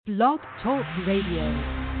Blog Talk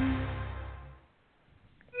Radio.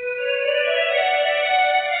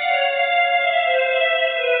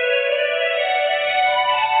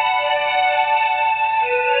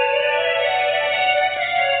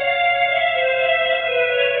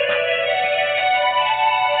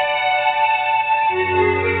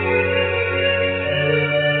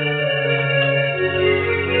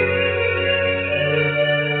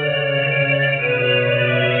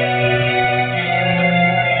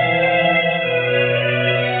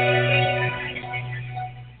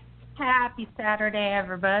 Saturday,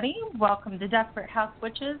 everybody. Welcome to Desperate House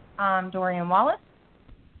Witches. I'm Dorian Wallace.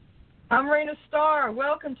 I'm Raina Starr.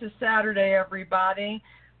 Welcome to Saturday, everybody.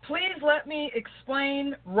 Please let me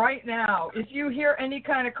explain right now. If you hear any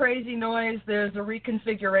kind of crazy noise, there's a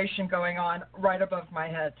reconfiguration going on right above my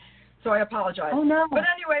head. So I apologize. Oh, no. But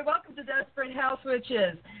anyway, welcome to Desperate House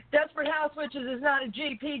Witches. Desperate House Witches is not a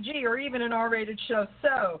GPG or even an R-rated show.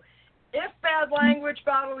 So if bad language,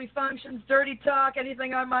 bodily functions, dirty talk,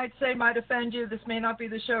 anything I might say might offend you, this may not be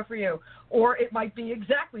the show for you. Or it might be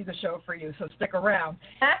exactly the show for you, so stick around.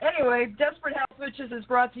 Anyway, Desperate House Witches is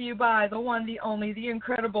brought to you by the one, the only, the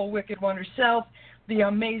incredible Wicked One herself, the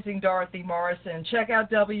amazing Dorothy Morrison. Check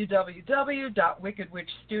out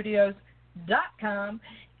www.wickedwitchstudios.com.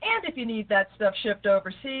 And if you need that stuff shipped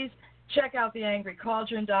overseas, check out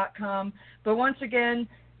theangrycauldron.com. But once again,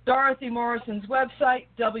 Dorothy Morrison's website,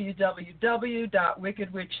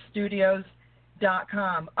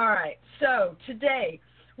 www.wickedwitchstudios.com. All right, so today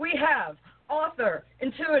we have author,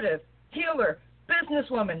 intuitive, healer,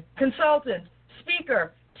 businesswoman, consultant,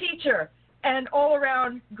 speaker, teacher, and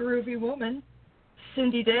all-around groovy woman,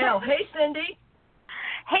 Cyndi Dale. Hey, Cyndi.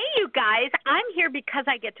 Hey, you guys. I'm here because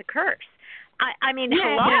I get to curse. I mean,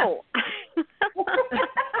 hello. Yeah.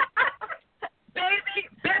 Baby,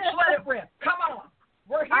 bitch, let it rip. Come on.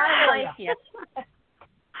 We're here for you.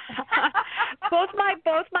 both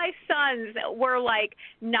my sons were like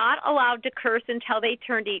not allowed to curse until they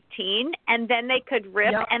turned 18, and then they could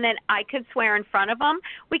rip, and then I could swear in front of them.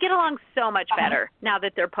 We get along so much better now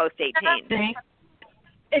that they're post 18.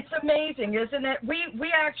 It's amazing, isn't it?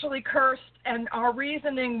 We actually cursed, and our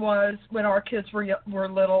reasoning was when our kids were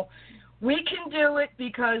little, we can do it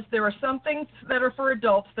because there are some things that are for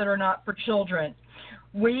adults that are not for children.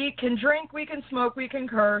 We can drink, we can smoke, we can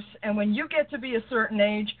curse, and when you get to be a certain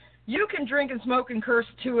age, you can drink and smoke and curse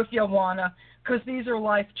too if you wanna, because these are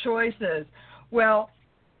life choices. Well,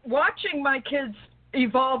 watching my kids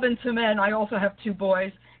evolve into men, I also have two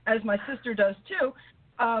boys, as my sister does too.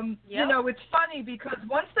 You know, it's funny because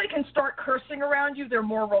once they can start cursing around you, they're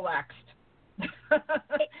more relaxed.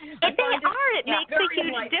 It makes a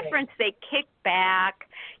huge difference. They kick back,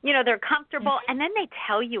 you know, they're comfortable, and then they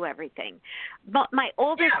tell you everything. But my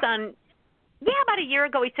oldest son, about a year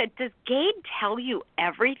ago, he said, "Does Gabe tell you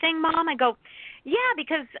everything, Mom?" I go, "Yeah,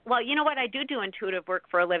 because, well, you know what? I do intuitive work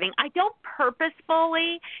for a living. I don't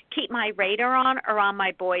purposefully keep my radar on around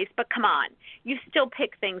my boys, but come on, you still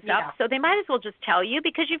pick things up, so they might as well just tell you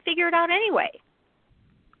because you figure it out anyway."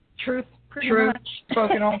 Truth,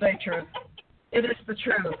 spoken all day truth. It is the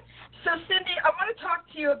truth. So, Cyndi, I want to talk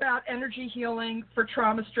to you about energy healing for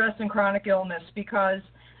trauma, stress, and chronic illness because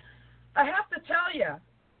I have to tell you,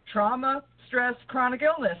 trauma, stress, chronic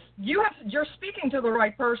illness, you're speaking to the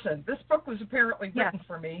right person. This book was apparently written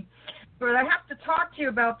for me, but I have to talk to you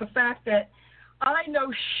about the fact that I know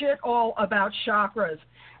shit all about chakras.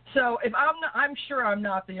 So if I'm sure I'm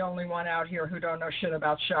not the only one out here who don't know shit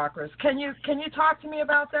about chakras. Can you talk to me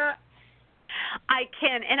about that? I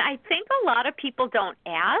can, and I think a lot of people don't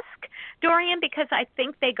ask, Dorian, because I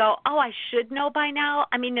think they go, "Oh, I should know by now."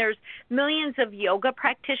 I mean, there's millions of yoga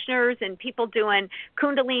practitioners and people doing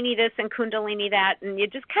Kundalini this and Kundalini that, and you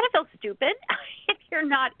just kind of feel stupid if you're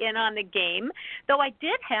not in on the game. Though I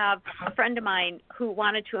did have a friend of mine who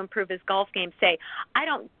wanted to improve his golf game say, "I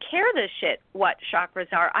don't care this shit what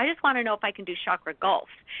chakras are. I just want to know if I can do chakra golf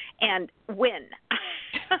and win,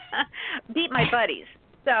 beat my buddies."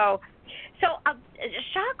 So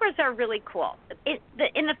chakras are really cool.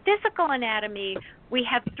 In the physical anatomy, we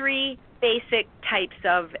have three basic types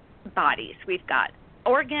of bodies. We've got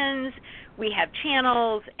organs, we have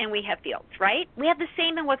channels, and we have fields, right? We have the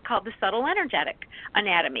same in what's called the subtle energetic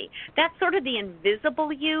anatomy. That's sort of the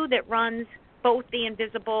invisible you that runs both the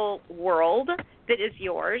invisible world that is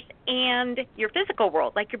yours and your physical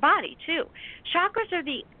world, like your body, too. Chakras are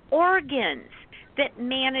the organs that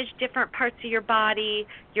manage different parts of your body,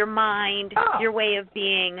 your mind, your way of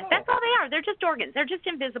being. That's all they are. They're just organs. They're just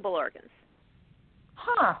invisible organs.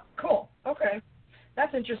 Huh. Cool. Okay.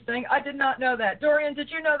 That's interesting. I did not know that. Dorian,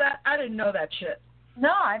 did you know that? I didn't know that shit.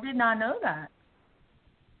 No, I did not know that.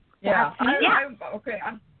 Yeah.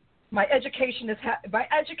 My education is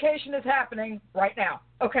happening right now.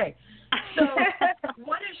 Okay. So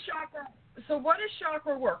what is chakra? So what does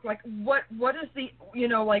chakra work? Like what is the,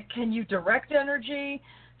 like, can you direct energy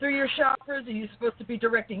through your chakras? Are you supposed to be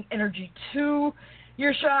directing energy to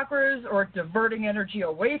your chakras or diverting energy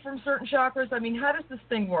away from certain chakras? I mean, how does this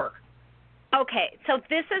thing work? Okay, so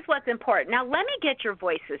this is what's important. Now let me get your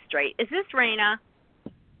voices straight. Is this Raina?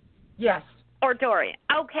 Yes. Or Dorian?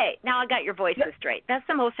 Okay, now I got your voices straight. That's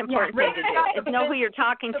the most important thing to do, is know who you're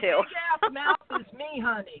talking to. The big ass mouth is me,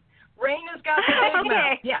 honey. Raina's got the big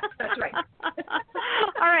mouth. Yes, that's right.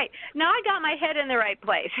 All right, now I got my head in the right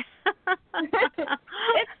place.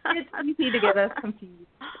 It's easy to get us confused.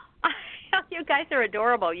 You guys are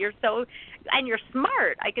adorable. And you're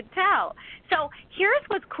smart, I could tell. So here's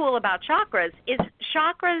what's cool about chakras is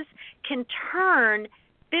chakras can turn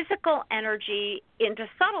physical energy into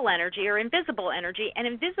subtle energy or invisible energy, and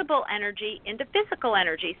invisible energy into physical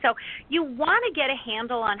energy. So you want to get a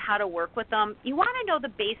handle on how to work with them. You want to know the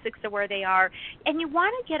basics of where they are, and you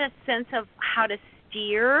want to get a sense of how to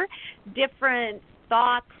steer different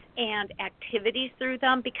thoughts and activities through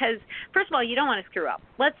them, because first of all, you don't want to screw up.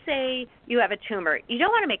 Let's say you have a tumor. You don't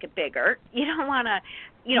want to make it bigger. You don't want to,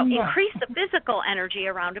 increase the physical energy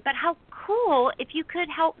around it, but how cool if you could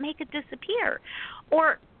help make it disappear.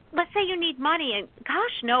 Or let's say you need money, and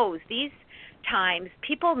gosh knows these times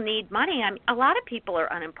people need money. I mean, a lot of people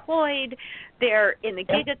are unemployed. They're in the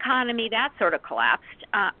gig economy. That sort of collapsed,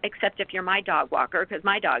 except if you're my dog walker, because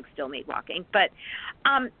my dogs still need walking. But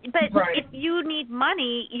right. If you need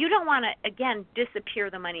money, you don't want to, again,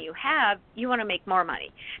 disappear the money you have. You want to make more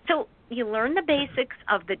money. So you learn the basics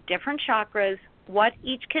of the different chakras, what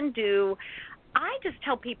each can do. I just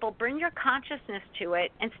tell people, bring your consciousness to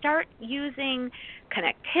it and start using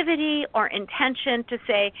connectivity or intention to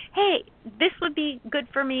say, hey, this would be good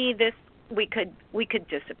for me. This we could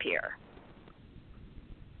disappear.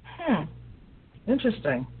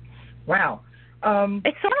 Interesting. Wow.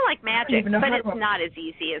 It's sort of like magic, but it's not as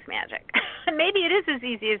easy as magic. Maybe it is as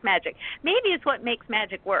easy as magic. Maybe it's what makes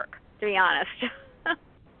magic work, to be honest.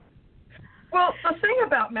 Well, the thing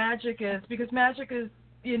about magic is, because magic is,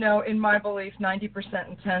 in my belief, 90%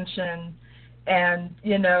 intention and,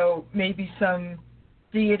 maybe some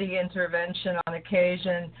deity intervention on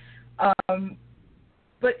occasion.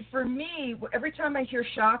 But for me, every time I hear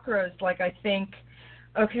chakras, like I think,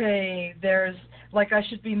 okay, there's, like I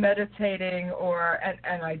should be meditating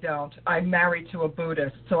and I don't. I'm married to a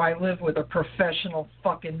Buddhist, so I live with a professional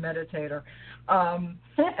fucking meditator.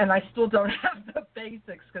 And I still don't have the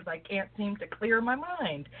basics because I can't seem to clear my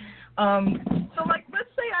mind. So, like, let's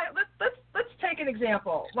say let's take an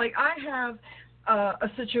example. Like, I have a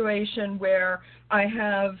situation where I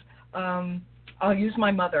have, I'll use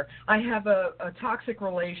my mother. I have a toxic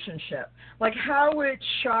relationship. Like, how would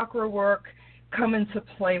chakra work come into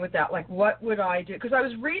play with that? Like, what would I do? Because I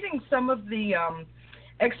was reading some of the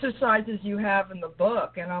exercises you have in the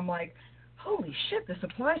book, and I'm like, holy shit, this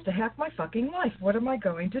applies to half my fucking life. What am I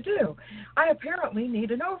going to do? I apparently need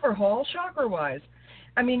an overhaul chakra-wise.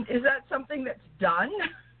 I mean, is that something that's done?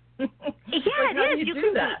 Yeah, like, it is. You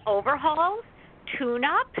can do overhauls,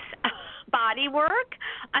 tune-ups, body work.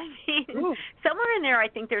 I mean, somewhere in there I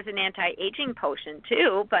think there's an anti-aging potion,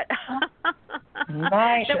 too, but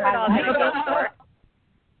nice. that we're all going to go for.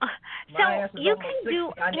 So you can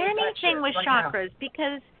do anything with chakras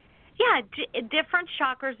because, different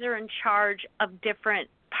chakras are in charge of different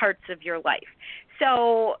parts of your life.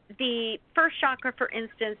 So the first chakra, for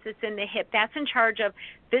instance, is in the hip. That's in charge of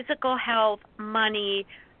physical health, money,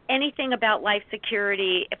 anything about life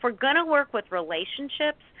security. If we're going to work with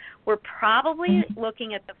relationships, we're probably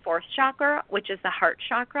looking at the fourth chakra, which is the heart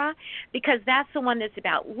chakra, because that's the one that's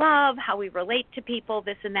about love, how we relate to people,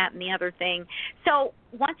 this and that and the other thing. So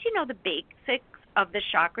once you know the basics of the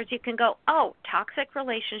chakras, you can go, toxic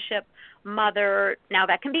relationship, mother. Now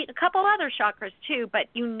that can be a couple other chakras too, but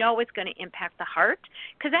it's going to impact the heart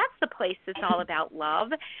because that's the place that's all about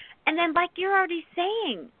love. And then, like you're already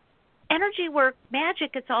saying, energy work,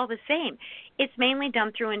 magic, it's all the same. It's mainly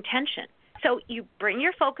done through intention. So you bring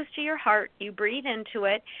your focus to your heart, you breathe into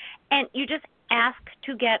it, and you just ask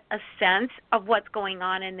to get a sense of what's going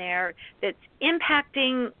on in there that's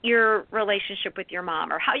impacting your relationship with your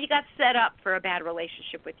mom or how you got set up for a bad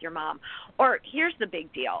relationship with your mom. Or here's the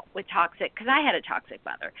big deal with toxic, because I had a toxic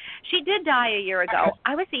mother. She did die a year ago.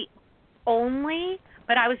 I was the only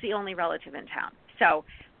relative in town. So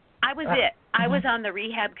I was it. I was on the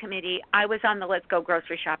rehab committee. I was on the Let's Go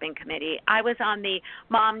Grocery Shopping committee. I was on the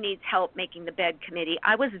Mom Needs Help Making the Bed committee.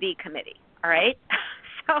 I was the committee, all right?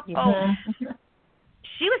 So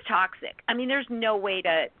she was toxic. I mean, there's no way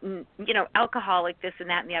to, alcoholic, this and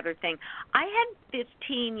that and the other thing. I had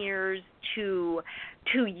 15 years to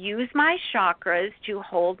use my chakras, to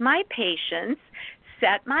hold my patience,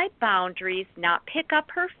 set my boundaries, not pick up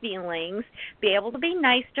her feelings, be able to be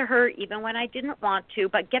nice to her even when I didn't want to,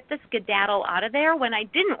 but get the skedaddle out of there when I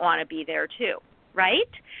didn't want to be there too, right?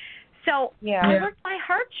 So I worked my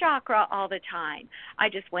heart chakra all the time. I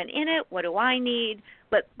just went in it. What do I need?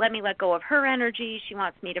 Let me let go of her energy. She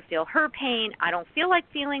wants me to feel her pain. I don't feel like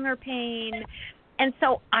feeling her pain. And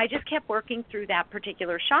so I just kept working through that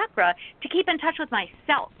particular chakra to keep in touch with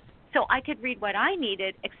myself so I could read what I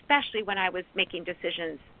needed, especially when I was making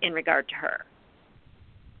decisions in regard to her.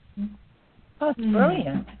 That's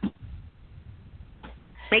brilliant.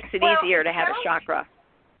 Makes it easier to have a chakra.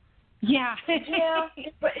 Yeah. Yeah,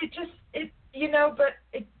 but it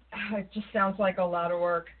just sounds like a lot of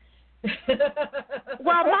work.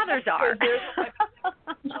 Well, mothers are.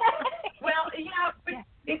 Well, yeah, but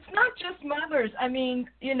it's not just mothers. I mean,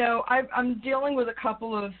 I'm dealing with a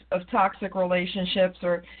couple of toxic relationships,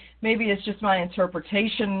 or maybe it's just my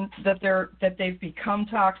interpretation that they've become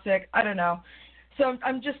toxic. I don't know. So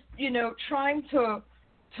I'm just, trying to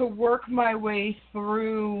work my way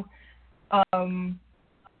through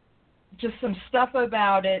just some stuff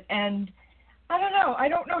about it, and I don't know. I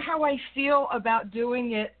don't know how I feel about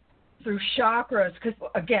doing it through chakras, because,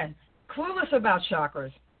 again, clueless about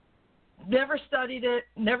chakras. Never studied it,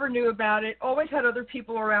 never knew about it, always had other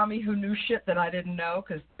people around me who knew shit that I didn't know,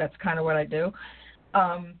 because that's kind of what I do.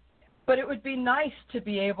 But it would be nice to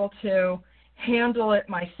be able to handle it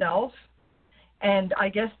myself, and I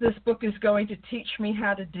guess this book is going to teach me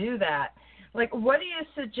how to do that. Like, what do you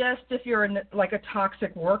suggest if you're in, like, a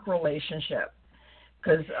toxic work relationship?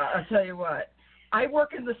 Because I'll tell you what, I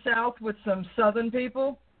work in the South with some Southern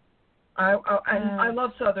people, and I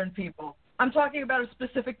love Southern people. I'm talking about a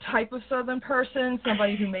specific type of Southern person,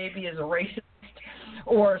 somebody who maybe is a racist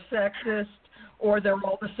or sexist, or they're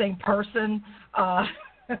all the same person,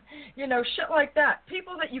 shit like that.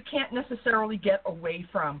 People that you can't necessarily get away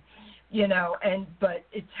from, but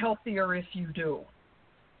it's healthier if you do.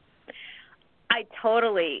 I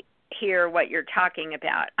totally hear what you're talking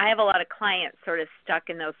about. I have a lot of clients sort of stuck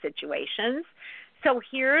in those situations. So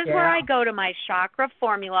here's where I go to my chakra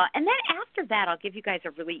formula. And then after that, I'll give you guys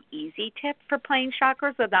a really easy tip for playing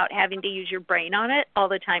chakras without having to use your brain on it all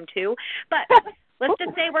the time too. But let's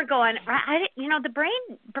just say we're going, the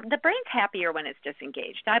brain's happier when it's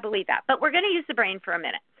disengaged. I believe that. But we're going to use the brain for a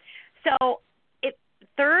minute. So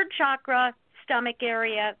third chakra, stomach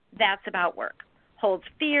area, that's about work. Holds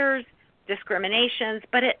fears, discriminations,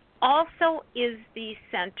 but it also is the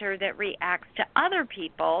center that reacts to other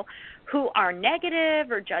people who are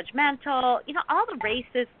negative or judgmental, all the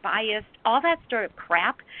racist, biased, all that sort of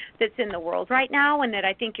crap that's in the world right now and that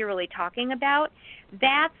I think you're really talking about.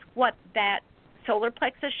 That's what that solar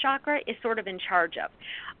plexus chakra is sort of in charge of.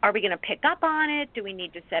 Are we going to pick up on it? Do we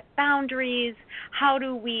need to set boundaries? How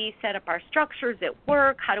do we set up our structures at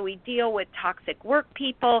work? How do we deal with toxic work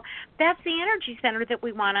people? That's the energy center that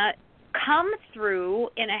we want to come through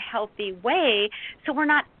in a healthy way so we're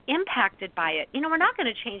not impacted by it. We're not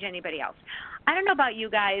going to change anybody else. I don't know about you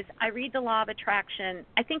guys. I read the law of attraction.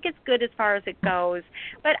 I think it's good as far as it goes,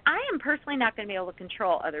 but I am personally not going to be able to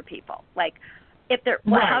control other people. Like, if they're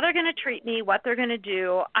how they're going to treat me, what they're going to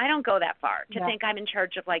do, I don't go that far to think I'm in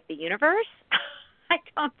charge of, like, the universe. I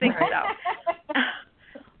don't think so.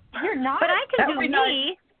 You're not. But I can do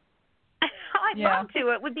me. I'd love to.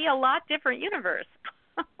 It would be a lot different universe.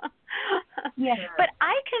 But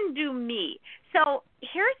I can do me. So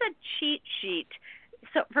here's a cheat sheet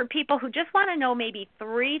for people who just want to know maybe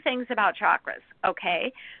 3 things about chakras,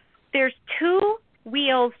 okay? There's 2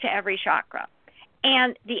 wheels to every chakra,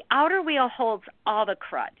 and the outer wheel holds all the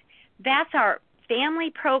crud. That's our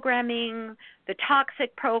family programming, the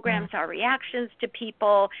toxic programs, our reactions to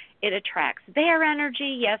people. It attracts their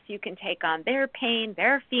energy. Yes, you can take on their pain,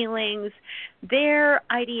 their feelings, their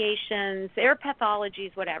ideations, their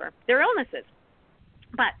pathologies, whatever, their illnesses.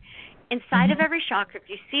 But inside of every chakra, if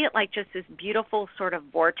you see it like just this beautiful sort of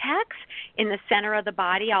vortex in the center of the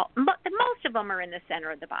body, most of them are in the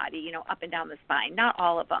center of the body, up and down the spine, not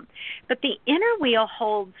all of them. But the inner wheel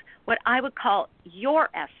holds what I would call your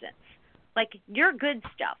essence, like your good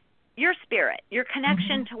stuff, your spirit, your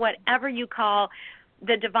connection to whatever you call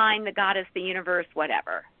the divine, the goddess, the universe,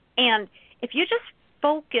 whatever. And if you just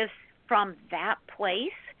focus from that place,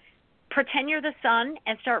 pretend you're the sun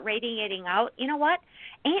and start radiating out, you know what?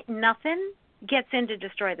 Ain't nothing gets in to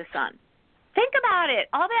destroy the sun. Think about it.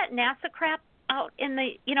 All that NASA crap out in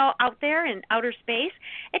the, out there in outer space,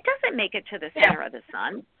 it doesn't make it to the center of the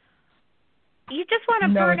sun. You just want to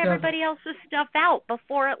No, burn it doesn't. everybody else's stuff out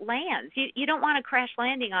before it lands. You don't want a crash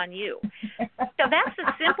landing on you. So that's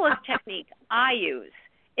the simplest technique I use,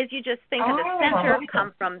 is you just think of the center, okay.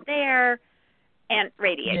 come from there, and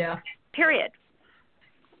radiate. Yeah. Period.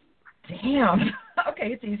 Damn.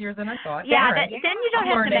 Okay, it's easier than I thought. Yeah, All right. then you don't I'm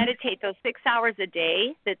have learning. to meditate those 6 hours a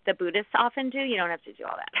day that the Buddhists often do. You don't have to do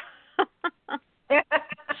all that.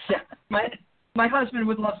 My husband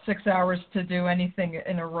would love 6 hours to do anything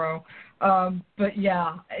in a row. But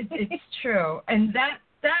yeah, it's true. And that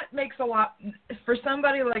makes a lot, for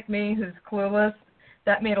somebody like me who's clueless,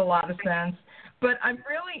 that made a lot of sense. But I'm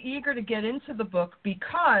really eager to get into the book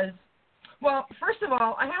because, well, first of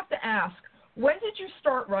all, I have to ask, when did you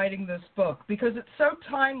start writing this book? Because it's so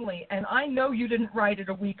timely, and I know you didn't write it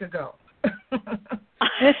a week ago.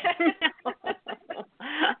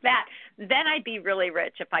 Then I'd be really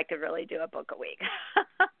rich if I could really do a book a week.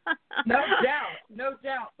 No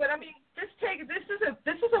doubt. But I mean, this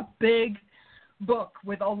is a big book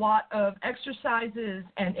with a lot of exercises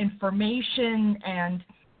and information, and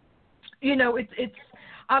it's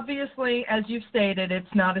obviously, as you've stated,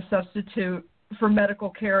 it's not a substitute for medical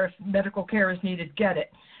care. If medical care is needed, get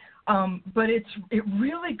it. But it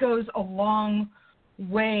really goes a long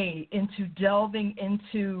way into delving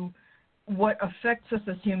into what affects us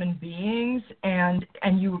as human beings, and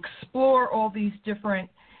you explore all these different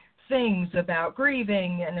things about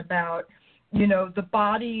grieving and about the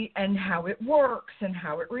body and how it works and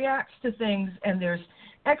how it reacts to things. And there's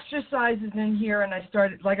exercises in here, and I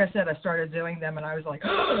started doing them, and I was like,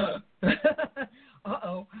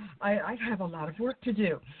 uh-oh, I have a lot of work to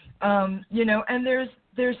do. And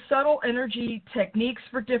there's subtle energy techniques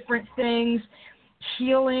for different things,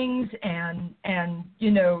 healings and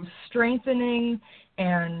strengthening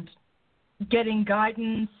and getting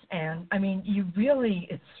guidance. And I mean,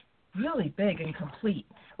 it's really big and complete.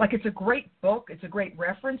 Like, it's a great book. It's a great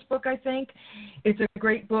reference book, I think. It's a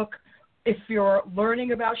great book if you're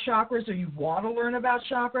learning about chakras or you want to learn about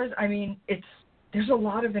chakras. I mean, there's a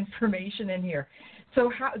lot of information in here.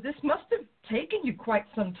 So this must have taken you quite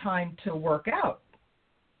some time to work out.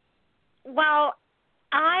 Well,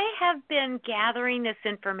 I have been gathering this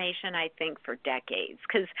information, I think, for decades,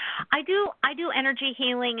 because I do energy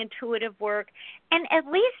healing, intuitive work, and at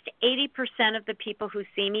least 80% of the people who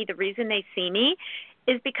see me, the reason they see me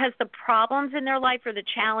is because the problems in their life or the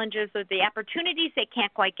challenges or the opportunities they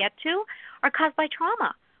can't quite get to are caused by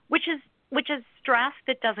trauma, which is stress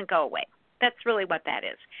that doesn't go away. That's really what that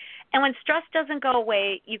is. And when stress doesn't go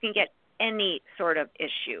away, you can get any sort of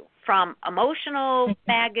issue, from emotional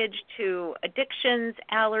baggage to addictions,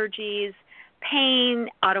 allergies, pain,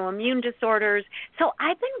 autoimmune disorders. So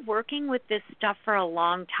I've been working with this stuff for a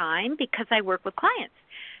long time because I work with clients.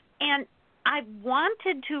 And I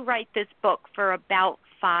wanted to write this book for about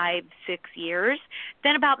 5-6 years.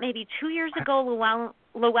 Then about maybe 2 years ago,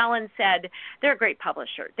 Llewellyn said, they're a great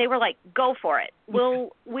publisher. They were like, go for it.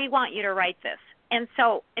 We want you to write this. And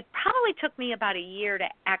so it probably took me about a year to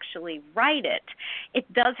actually write it.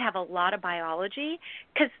 It does have a lot of biology,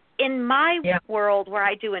 because in my world where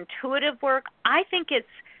I do intuitive work, I think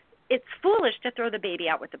it's foolish to throw the baby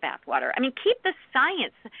out with the bathwater. I mean, keep the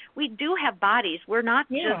science. We do have bodies. We're not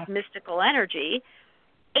just mystical energy.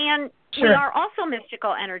 And we are also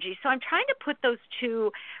mystical energy. So I'm trying to put those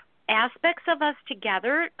two aspects of us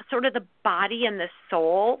together, sort of the body and the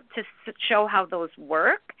soul, to show how those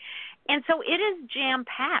work. And so it is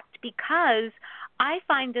jam-packed because I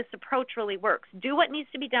find this approach really works. Do what needs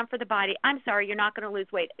to be done for the body. I'm sorry, you're not going to lose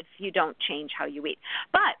weight if you don't change how you eat.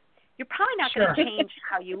 But you're probably not going to change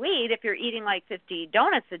how you eat if you're eating like 50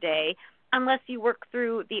 donuts a day, unless you work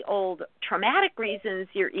through the old traumatic reasons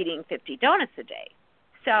you're eating 50 donuts a day.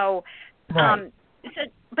 So,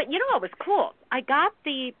 but you know what was cool? I got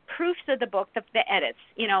the proofs of the book, the edits,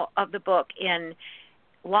 of the book in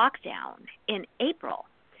lockdown in April.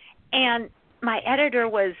 And my editor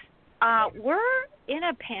was, we're in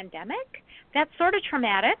a pandemic. That's sort of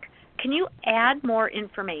traumatic. Can you add more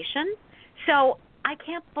information? So I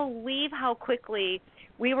can't believe how quickly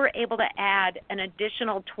we were able to add an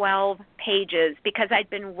additional 12 pages, because I'd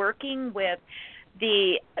been working with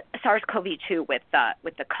the SARS-CoV-2 with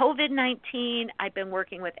the COVID-19. I've been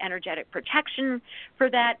working with energetic protection for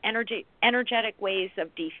that, energetic ways of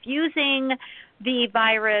diffusing the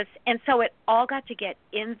virus. And so it all got to get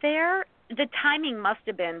in there. The timing must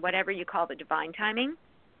have been whatever you call the divine timing,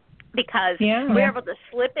 because we were able to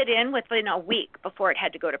slip it in within a week before it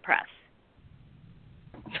had to go to press.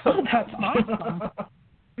 Oh, that's awesome.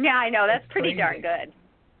 Yeah, I know. That's pretty darn good.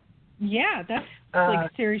 Yeah, that's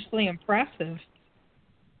like seriously impressive.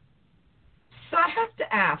 So I have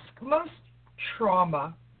to ask, most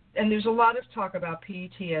trauma and there's a lot of talk about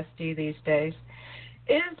PTSD these days.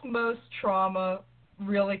 Is most trauma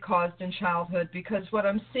really caused in childhood? Because what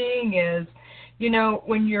I'm seeing is,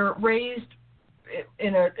 when you're raised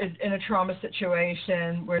in a trauma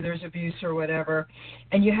situation where there's abuse or whatever,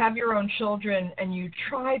 and you have your own children, and you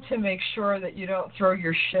try to make sure that you don't throw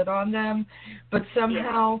your shit on them, but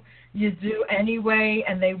somehow you do anyway,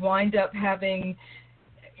 and they wind up having,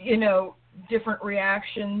 different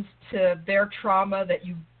reactions to their trauma that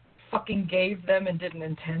you fucking gave them and didn't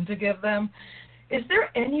intend to give them. Is there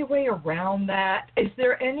any way around that? Is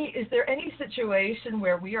there any situation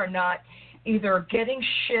where we are not either getting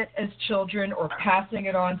shit as children or passing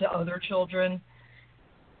it on to other children?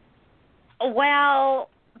 Well,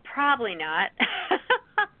 probably not.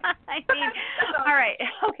 I mean, all right,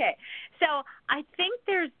 okay. So I think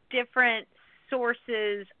there's different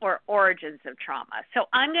sources or origins of trauma. So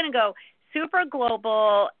I'm going to go super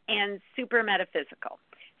global and super metaphysical.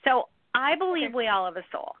 So I believe we all have a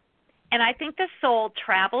soul. And I think the soul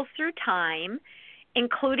travels through time,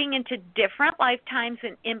 including into different lifetimes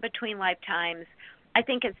and in between lifetimes. I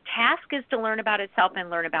think its task is to learn about itself and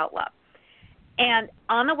learn about love. And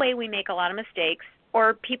on the way, we make a lot of mistakes,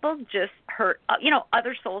 or people just hurt,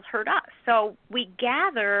 other souls hurt us. So we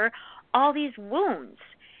gather all these wounds.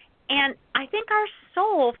 And I think our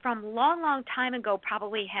soul from long, long time ago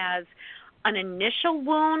probably has an initial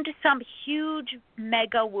wound, some huge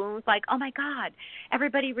mega wound, like, oh my God,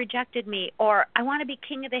 everybody rejected me, or I want to be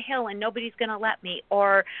king of the hill and nobody's going to let me,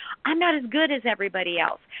 or I'm not as good as everybody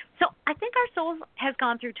else. So I think our soul has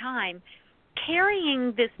gone through time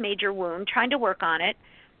carrying this major wound, trying to work on it.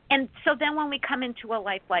 And so then when we come into a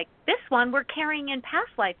life like this one, we're carrying in past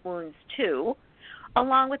life wounds too,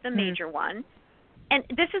 along with the major one. And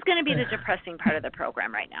this is going to be the depressing part of the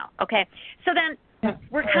program right now, okay? So then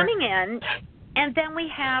we're coming in, and then we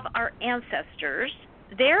have our ancestors.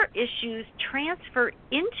 Their issues transfer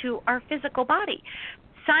into our physical body.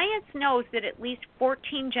 Science knows that at least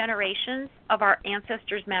 14 generations of our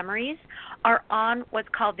ancestors' memories are on what's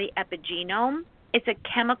called the epigenome. It's a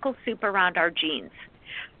chemical soup around our genes.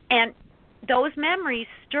 And those memories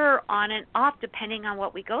stir on and off depending on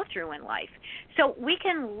what we go through in life. So we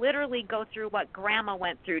can literally go through what grandma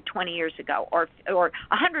went through 20 years ago or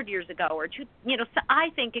 100 years ago or two, so I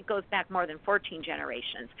think it goes back more than 14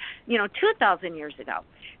 generations, 2,000 years ago.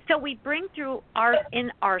 So we bring through our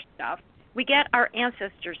stuff, we get our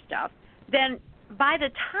ancestor stuff, then by the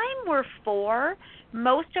time we're 4,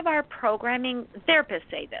 most of our programming, therapists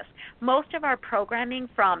say this, most of our programming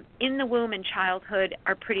from in the womb and childhood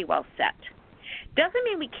are pretty well set. Doesn't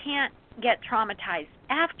mean we can't get traumatized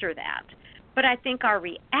after that, but I think our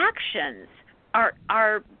reactions,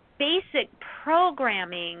 our basic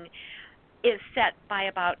programming is set by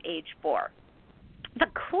about age 4. The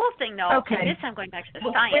cool thing, though, and this I'm going back to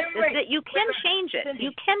the science, is that you can change it. Cyndi.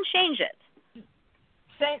 You can change it.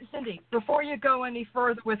 Cyndi, before you go any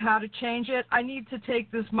further with how to change it, I need to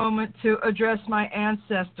take this moment to address my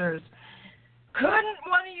ancestors. Couldn't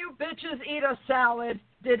one of you bitches eat a salad?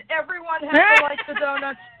 Did everyone have to like the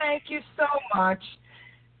donuts? Thank you so much.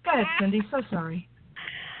 Go ahead, Cyndi. So sorry.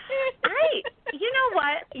 You know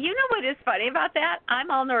what? You know what is funny about that?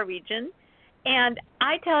 I'm all Norwegian, and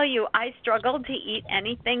I tell you, I struggled to eat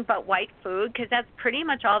anything but white food because that's pretty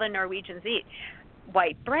much all the Norwegians eat.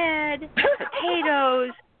 White bread,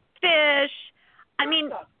 potatoes, fish. I mean,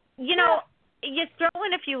 you throw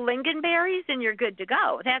in a few lingonberries and you're good to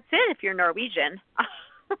go. That's it if you're Norwegian.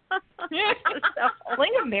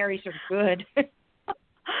 Lingonberries are good.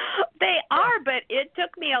 They are, but it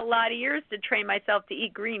took me a lot of years to train myself to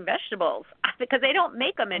eat green vegetables because they don't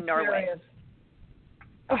make them in Norway.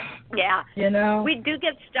 Yeah. We do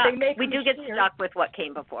get stuck. We do get stuck with what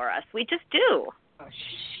came before us. We just do. Oh,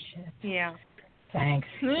 shit. Yeah. Thanks.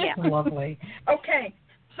 Yeah. Lovely. Okay,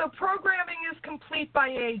 so programming is complete by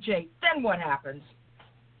age 8. Then what happens?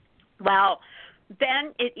 Well,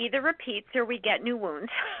 then it either repeats or we get new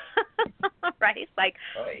wounds, right? Like,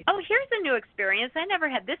 oh, here's a new experience. I never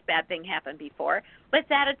had this bad thing happen before.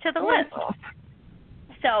 Let's add it to the list.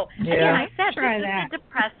 So, again, I said this is the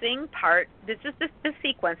depressing part. This is the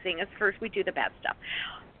sequencing. Is first we do the bad stuff.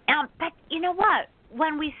 But you know what?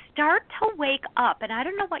 When we start to wake up, and I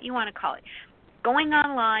don't know what you want to call it, going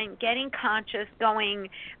online, getting conscious, going,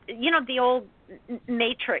 the old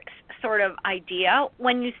matrix sort of idea,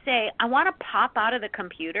 when you say, I want to pop out of the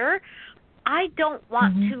computer, I don't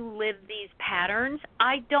want to live these patterns.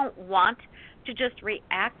 I don't want to just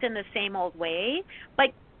react in the same old way.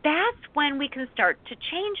 Like, that's when we can start to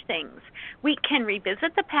change things. We can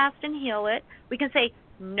revisit the past and heal it. We can say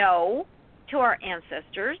no to our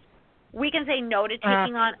ancestors. We can say no to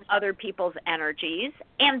taking on other people's energies.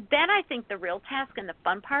 And then I think the real task and the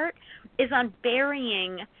fun part is on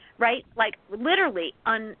burying, right, like literally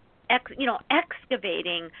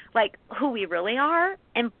excavating like who we really are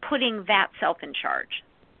and putting that self in charge.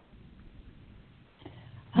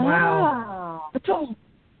 Wow.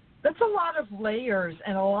 That's a lot of layers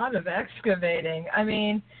and a lot of excavating. I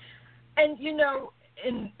mean, and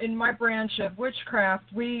in my branch of witchcraft,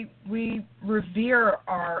 we revere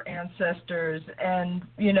our ancestors, and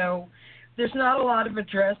there's not a lot of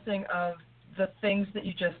addressing of the things that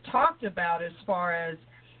you just talked about as far as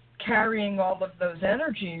carrying all of those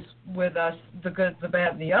energies with us, the good, the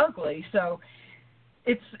bad, and the ugly. So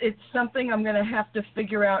it's something I'm going to have to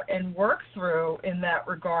figure out and work through in that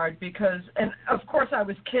regard, because, and of course I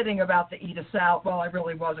was kidding about the eat a salad. Well, I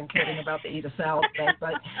really wasn't kidding about the eat a salad thing,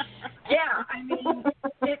 but yeah, I mean,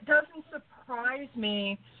 it doesn't surprise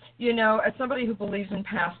me, as somebody who believes in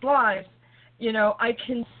past lives, I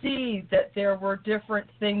can see that there were different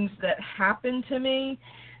things that happened to me,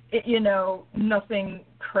 nothing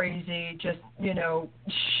crazy, just,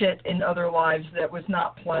 shit in other lives that was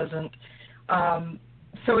not pleasant.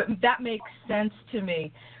 So that makes sense to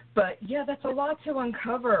me. But, yeah, that's a lot to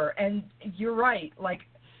uncover. And you're right. Like,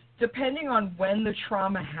 depending on when the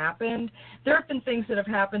trauma happened, there have been things that have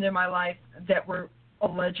happened in my life that were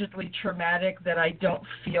allegedly traumatic that I don't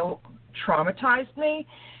feel traumatized me.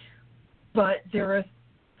 But there are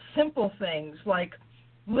simple things like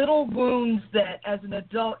little wounds that as an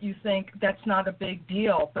adult you think that's not a big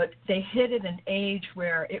deal, but they hit at an age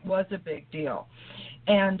where it was a big deal.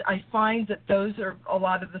 And I find that those are a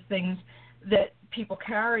lot of the things that people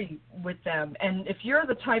carry with them. And if you're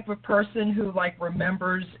the type of person who, like,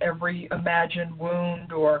 remembers every imagined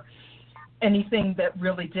wound or anything that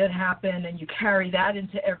really did happen and you carry that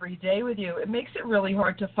into every day with you, it makes it really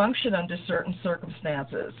hard to function under certain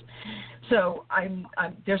circumstances. So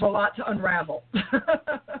there's a lot to unravel.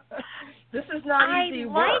 This is not easy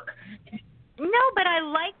work. No, but I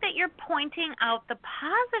like that you're pointing out the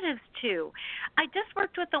positives, too. I just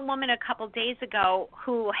worked with a woman a couple days ago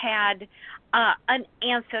who had an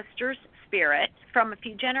ancestor's spirit from a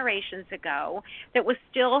few generations ago that was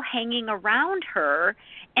still hanging around her,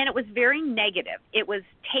 and it was very negative. It was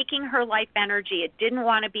taking her life energy. It didn't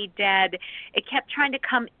want to be dead. It kept trying to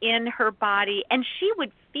come in her body, and she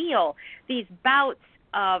would feel these bouts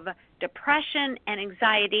of depression and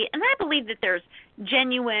anxiety, and I believe that there's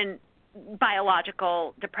genuine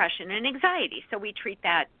biological depression and anxiety, so we treat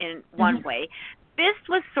that in one way. This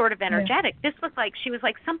was sort of energetic. This was like, she was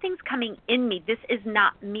like, something's coming in me. This is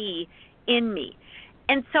not me in me.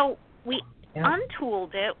 And so we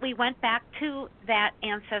untooled it. We went back to that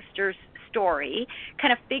ancestor's story,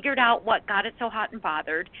 kind of figured out what got it so hot and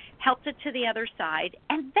bothered, helped it to the other side,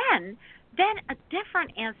 and then a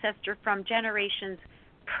different ancestor from generations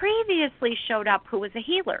previously showed up who was a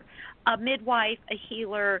healer, a midwife, a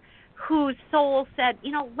healer, whose soul said,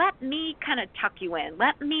 let me kind of tuck you in.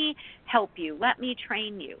 Let me help you. Let me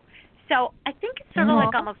train you. So I think it's sort of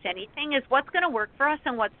like almost anything is what's going to work for us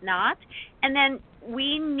and what's not. And then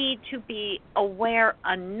we need to be aware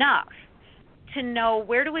enough to know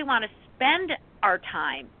where do we want to spend our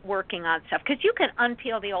time working on stuff. Because you can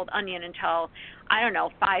unpeel the old onion until,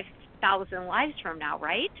 5,000 lives from now,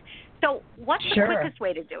 right? So what's the quickest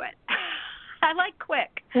way to do it? I like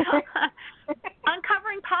quick.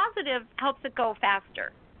 Uncovering positive helps it go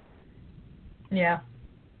faster. Yeah.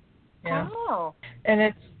 Oh.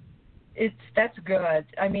 And that's good.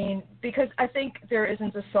 I mean, because I think there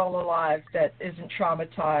isn't a soul alive that isn't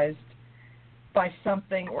traumatized by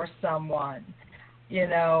something or someone,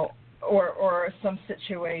 or some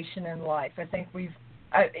situation in life. I think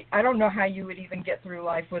I don't know how you would even get through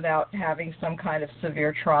life without having some kind of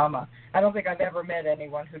severe trauma. I don't think I've ever met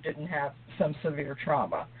anyone who didn't have some severe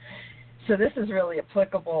trauma. So this is really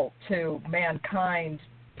applicable to mankind,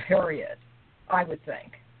 period, I would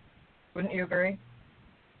think. Wouldn't you agree?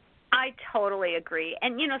 I totally agree.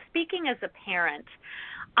 And, speaking as a parent,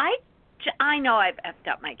 I know I've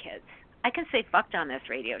effed up my kids. I can say fucked on this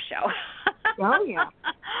radio show. Oh, yeah.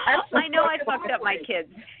 I know I fucked up my kids.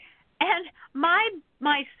 And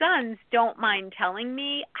my sons don't mind telling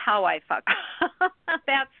me how I fuck.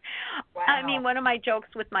 That's, wow. I mean, one of my jokes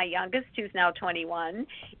with my youngest, who's now 21,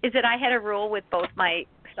 is that I had a rule with both my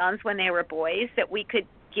sons when they were boys that we could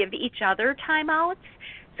give each other timeouts.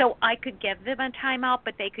 So I could give them a timeout,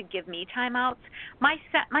 but they could give me timeouts.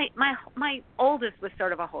 My oldest was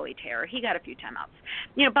sort of a holy terror. He got a few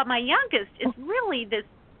timeouts. But my youngest is really this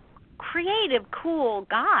creative, cool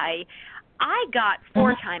guy. I got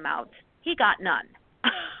 4 timeouts. He got none.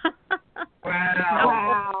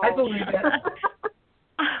 Wow. I believe it.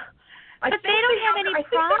 But they don't have any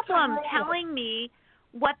problem telling me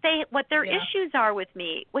what their issues are with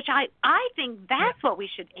me, which I think that's what we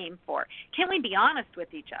should aim for. Can we be honest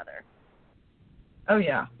with each other? Oh,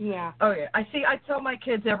 yeah. Yeah. Oh, yeah. I tell my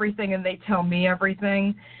kids everything, and they tell me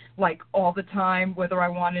everything, like, all the time, whether I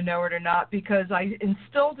want to know it or not, because I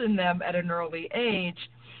instilled in them at an early age,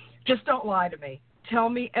 just don't lie to me. Tell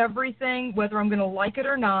me everything, whether I'm going to like it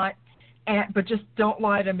or not, but just don't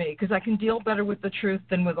lie to me, because I can deal better with the truth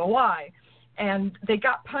than with a lie. And they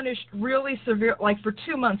got punished really severe. Like, for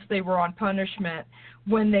 2 months they were on punishment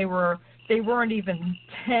when they weren't even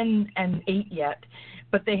 10 and 8 yet.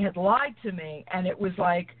 But they had lied to me, and it was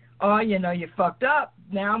like, oh, you fucked up.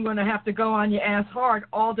 Now I'm going to have to go on your ass hard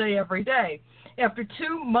all day, every day. After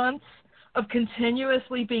 2 months of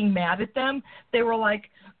continuously being mad at them, they were like,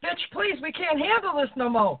 bitch, please, we can't handle this no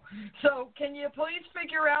more. So can you please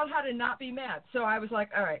figure out how to not be mad? So I was like,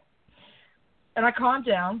 all right. And I calmed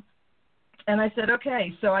down, and I said,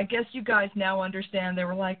 okay, so I guess you guys now understand. They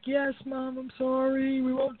were like, yes, Mom, I'm sorry.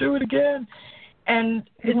 We won't do it again. And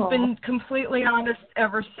it's been completely honest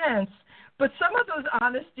ever since. But some of those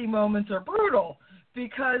honesty moments are brutal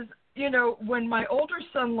because, when my older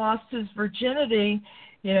son lost his virginity,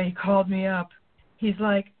 he called me up. He's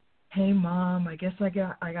like, hey, Mom, I guess I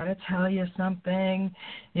got to tell you something.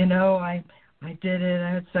 I did it. I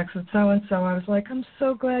had sex with so-and-so. I was like, I'm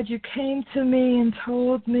so glad you came to me and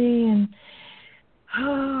told me. And,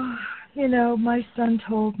 my son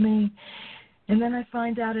told me. And then I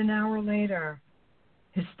find out an hour later,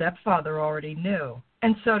 his stepfather already knew,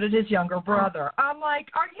 and so did his younger brother. I'm like,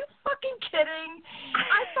 are you fucking kidding?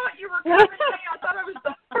 I thought you were going to say, I thought I was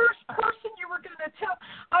the first person you were going to tell.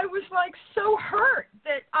 I was, like, so hurt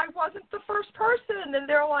that I wasn't the first person, and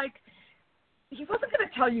they're like, he wasn't going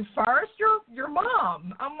to tell you first. You're your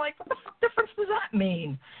mom. I'm like, what the fuck difference does that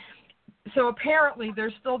mean? So apparently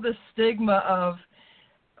there's still this stigma of,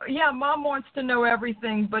 yeah, Mom wants to know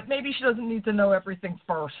everything, but maybe she doesn't need to know everything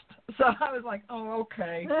first. So I was like, oh,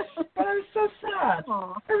 okay. But I was so sad.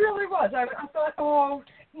 I really was. I thought, oh,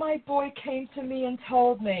 my boy came to me and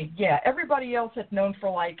told me. Yeah, everybody else had known for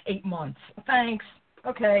like 8 months. Thanks.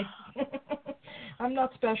 Okay. I'm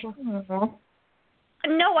not special.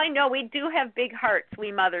 No, I know. We do have big hearts,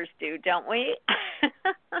 we mothers do, don't we?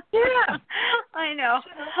 Yeah. I know.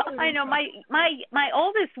 My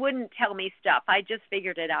oldest wouldn't tell me stuff. I just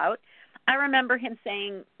figured it out. I remember him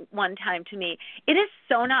saying one time to me, it is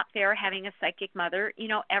so not fair having a psychic mother.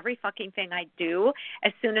 Every fucking thing I do,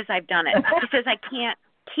 as soon as I've done it, he says I can't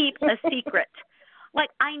keep a secret. Like,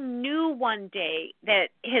 I knew one day that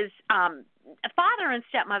his father and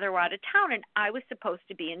stepmother were out of town, and I was supposed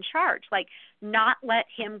to be in charge, like not let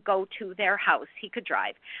him go to their house. He could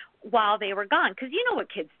drive while they were gone, because you know what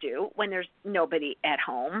kids do when there's nobody at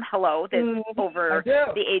home, that's over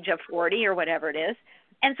the age of 40 or whatever it is.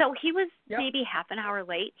 And so he was maybe half an hour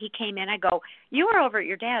late. He came in. I go, you were over at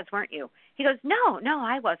your dad's, weren't you? He goes, no,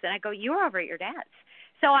 I wasn't. I go, you were over at your dad's.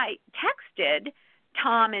 So I texted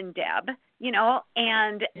Tom and Deb,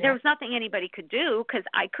 and there was nothing anybody could do because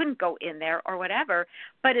I couldn't go in there or whatever.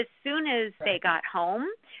 But as soon as they got home,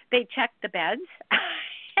 they checked the beds,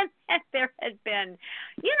 and there had been,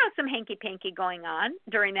 some hanky-panky going on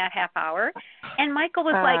during that half hour. And Michael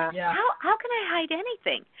was like, how can I hide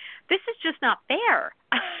anything? This is just not fair.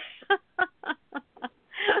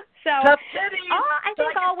 So I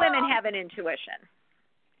think all women have an intuition.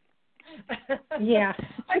 Yeah.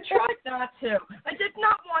 I tried not to. I did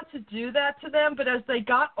not want to do that to them, but as they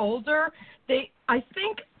got older, I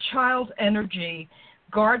think child energy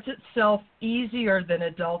guards itself easier than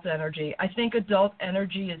adult energy. I think adult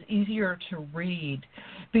energy is easier to read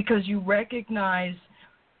because you recognize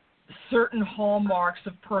certain hallmarks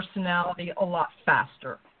of personality a lot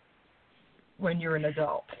faster when you're an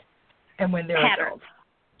adult and when they're adults.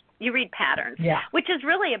 You read patterns, which is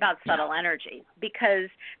really about subtle energy, because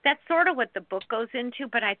that's sort of what the book goes into,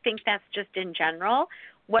 but I think that's just in general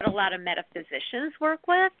what a lot of metaphysicians work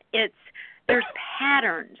with. There's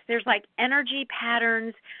patterns. There's like energy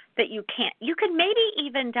patterns that you can maybe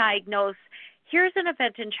even diagnose, here's an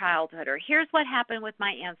event in childhood, or here's what happened with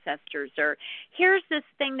my ancestors, or here's this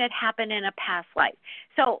thing that happened in a past life.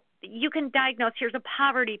 So you can diagnose, here's a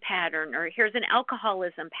poverty pattern, or here's an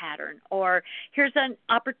alcoholism pattern, or here's an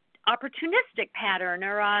opportunistic pattern,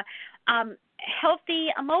 or a healthy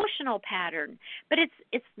emotional pattern. But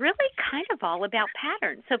it's really kind of all about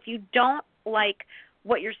patterns. So if you don't like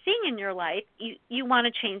what you're seeing in your life, you want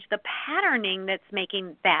to change the patterning that's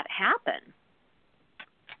making that happen.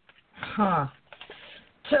 Huh.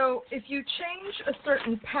 So if you change a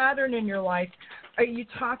certain pattern in your life, are you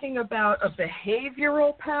talking about a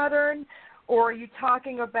behavioral pattern, or are you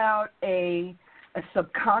talking about a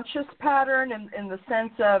subconscious pattern in the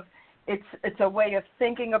sense of it's a way of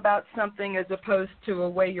thinking about something as opposed to a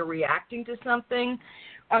way you're reacting to something?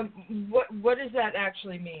 What does that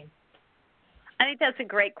actually mean? I think that's a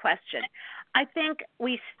great question. I think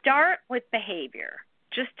we start with behavior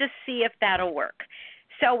just to see if that'll work.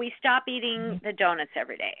 So we stop eating the donuts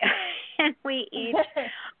every day and we eat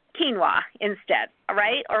quinoa instead,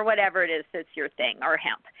 right? Or whatever it is that's your thing, or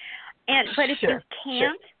hemp. But if you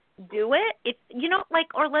can't do it, if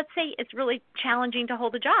or let's say it's really challenging to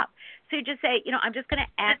hold a job. So you just say, I'm just going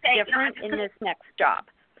to act different in this next job.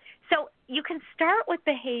 So you can start with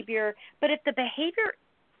behavior, but if the behavior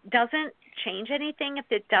doesn't change anything, if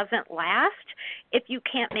it doesn't last, if you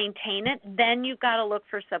can't maintain it, then you've got to look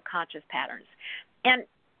for subconscious patterns. And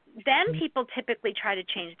then people typically try to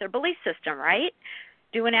change their belief system, right?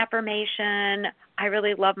 Do an affirmation, I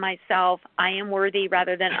really love myself, I am worthy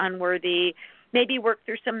rather than unworthy, maybe work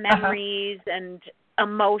through some memories and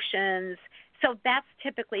emotions. So that's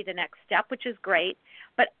typically the next step, which is great.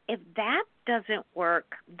 But if that doesn't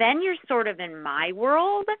work, then you're sort of in my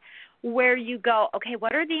world where you go, okay,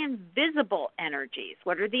 what are the invisible energies?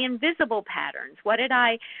 What are the invisible patterns? What did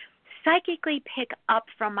I psychically pick up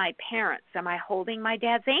from my parents? Am I holding my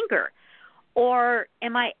dad's anger? Or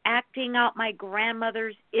am I acting out my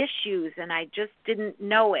grandmother's issues and I just didn't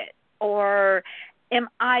know it? Or am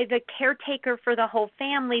I the caretaker for the whole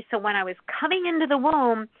family? So when I was coming into the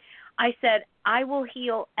womb, I said, I will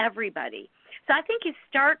heal everybody. So I think you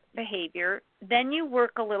start behavior, then you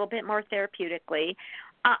work a little bit more therapeutically.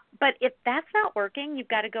 But if that's not working, you've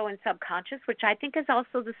got to go in subconscious, which I think is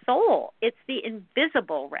also the soul. It's the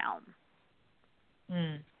invisible realm.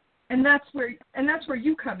 Mm. And that's where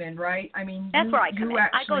you come in, right? I mean, that's where I come in.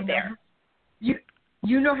 I go there.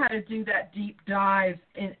 You know how to do that deep dive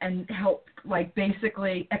and help, like,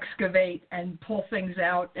 basically excavate and pull things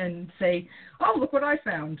out and say, oh, look what I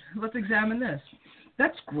found. Let's examine this.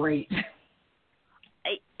 That's great.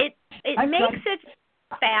 It makes it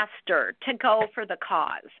faster to go for the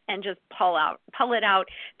cause and just pull it out.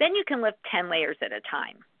 Then you can lift 10 layers at a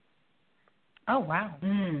time. Oh, wow.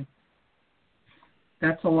 Mm.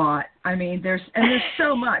 That's a lot. I mean, there's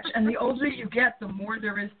so much, and the older you get, the more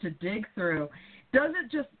there is to dig through. Does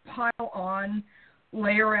it just pile on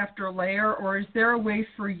layer after layer, or is there a way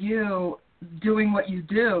for you, doing what you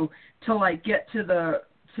do, to like get to the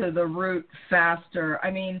root faster? I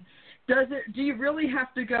mean, do you really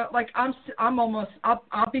have to go, like,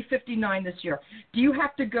 I'll be 59 this year. Do you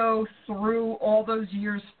have to go through all those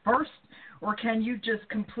years first, or can you just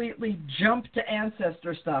completely jump to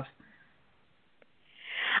ancestor stuff?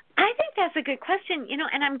 I think that's a good question,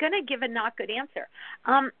 and I'm going to give a not good answer.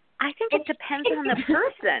 I think it depends on the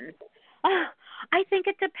person. I think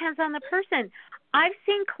it depends on the person. I've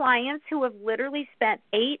seen clients who have literally spent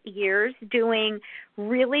 8 years doing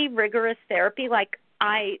really rigorous therapy, like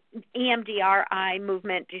EMDR, eye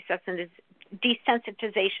movement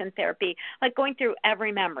desensitization therapy, like going through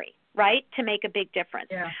every memory, right, to make a big difference.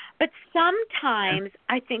 Yeah. But sometimes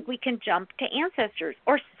I think we can jump to ancestors,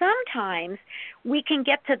 or sometimes we can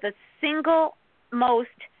get to the single most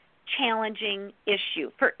challenging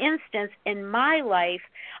issue. For instance, in my life,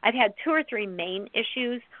 I've had 2 or 3 main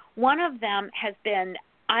issues. One of them has been,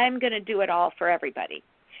 I'm going to do it all for everybody.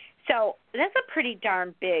 So that's a pretty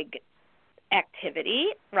darn big activity,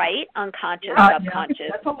 right? Unconscious, subconscious. Yeah,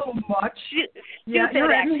 that's a little much.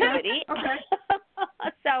 Stupid activity. Okay.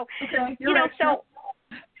 So, okay.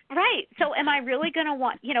 Right. So am I really going to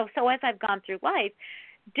want, so as I've gone through life,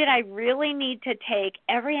 did I really need to take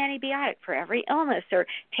every antibiotic for every illness, or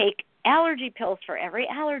take allergy pills for every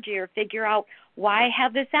allergy, or figure out why I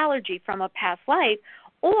have this allergy from a past life?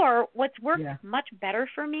 Or what's worked much better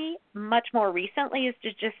for me much more recently is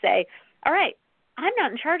to just say, all right, I'm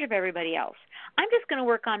not in charge of everybody else. I'm just going to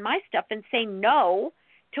work on my stuff and say no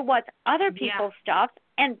to what's other people's stuff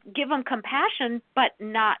and give them compassion, but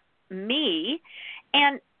not me.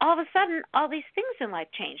 And all of a sudden, all these things in life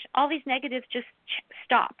changed. All these negatives just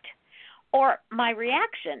stopped. Or my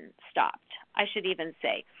reaction stopped, I should even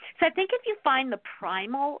say. So I think if you find the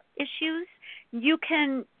primal issues, you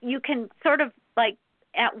can sort of, like,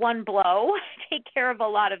 at one blow, take care of a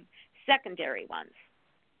lot of secondary ones.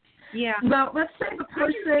 Yeah. Well, let's say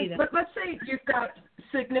let's say you've got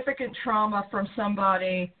significant trauma from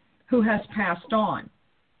somebody who has passed on.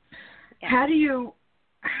 Yeah. How do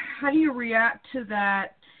you react to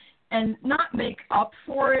that and not make up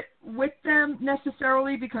for it with them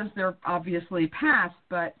necessarily, because they're obviously past,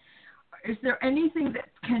 but is there anything that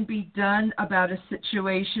can be done about a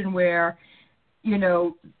situation where,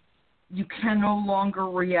 you can no longer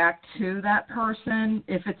react to that person.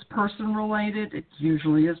 If it's person related, it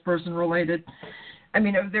usually is person related. I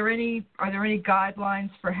mean, are there any guidelines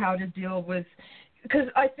for how to deal with? Because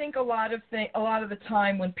I think a lot of the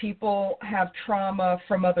time when people have trauma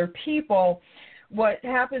from other people, what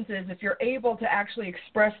happens is if you're able to actually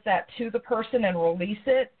express that to the person and release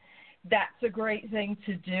it, that's a great thing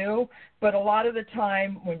to do. But a lot of the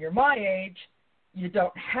time when you're my age, you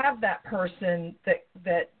don't have that person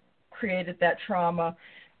that created that trauma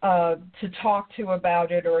to talk to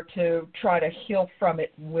about it or to try to heal from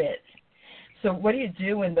it with. So what do you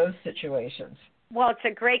do in those situations? Well, it's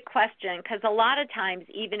a great question because a lot of times,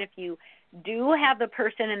 even if you do have the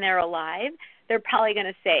person and they're alive, they're probably going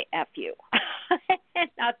to say F you and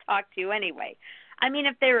not talk to you anyway. I mean,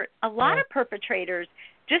 if they're a lot of perpetrators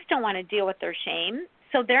just don't want to deal with their shame,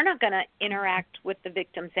 so they're not going to interact with the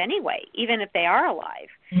victims anyway, even if they are alive.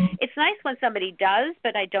 Mm-hmm. It's nice when somebody does,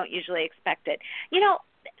 but I don't usually expect it. You know,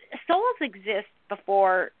 souls exist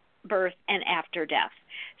before birth and after death.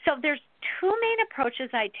 So there's two main approaches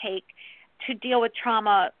I take to deal with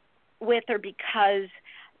trauma with or because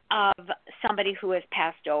of somebody who has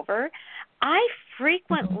passed over. I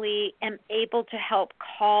frequently am able to help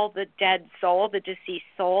call the dead soul, the deceased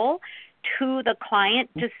soul, to the client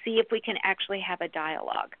to see if we can actually have a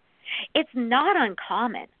dialogue. It's not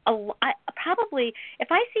uncommon. Probably, if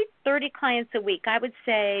I see 30 clients a week, I would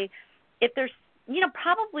say if there's,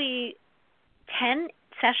 probably 10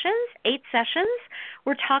 sessions, 8 sessions,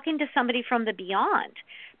 we're talking to somebody from the beyond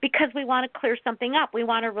because we want to clear something up. We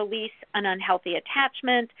want to release an unhealthy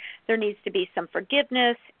attachment. There needs to be some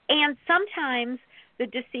forgiveness. And sometimes the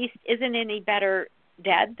deceased isn't any better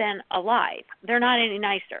dead than alive. They're not any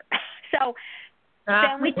nicer. So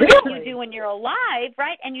then we do what you do when you're alive,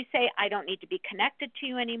 right? And you say, I don't need to be connected to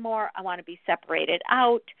you anymore. I want to be separated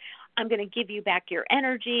out. I'm going to give you back your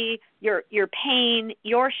energy, your pain,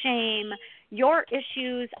 your shame, your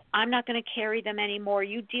issues. I'm not going to carry them anymore.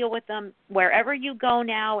 You deal with them wherever you go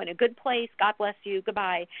now in a good place. God bless you.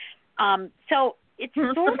 Goodbye. So it's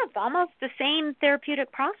sort of almost the same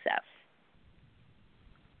therapeutic process.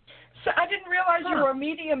 So I didn't realize you were a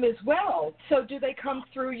medium as well. So do they come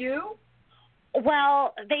through you?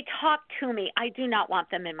 Well, they talk to me. I do not want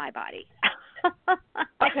them in my body.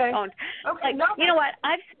 Okay. Okay. No. You know what?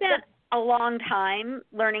 I've spent a long time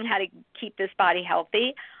learning how to keep this body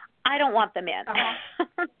healthy. I don't want them in.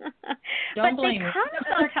 Don't but blame they you. come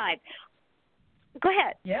sometimes. Go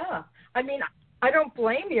ahead. Yeah. I mean, I don't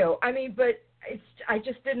blame you. I mean, but I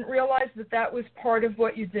just didn't realize that was part of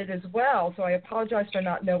what you did as well. So I apologize for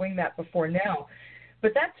not knowing that before now.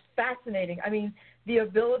 But that's fascinating. I mean, the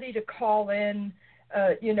ability to call in,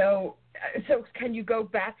 so can you go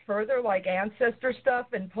back further, like ancestor stuff,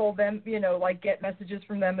 and pull them, like get messages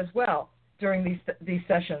from them as well during these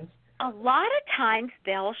sessions? A lot of times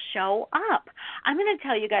they'll show up. I'm going to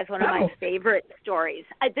tell you guys one of my favorite stories.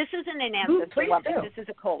 This isn't an ancestor love, but this is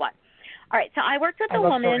a cool one. All right, so I worked with a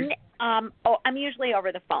woman. I'm usually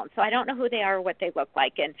over the phone, so I don't know who they are or what they look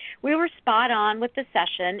like. And we were spot on with the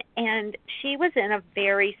session, and she was in a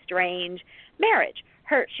very strange marriage.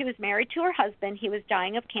 She was married to her husband. He was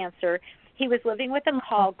dying of cancer. He was living with a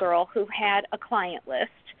call girl who had a client list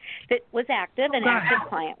that was active, an active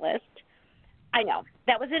client list. I know.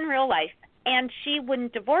 That was in real life. And she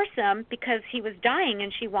wouldn't divorce him because he was dying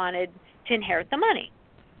and she wanted to inherit the money.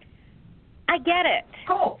 I get it.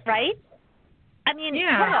 Cool. Right? I mean,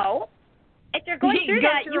 hello. If you're going through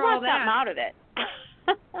that, you want something out of it.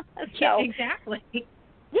 So, exactly.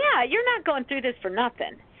 Yeah, you're not going through this for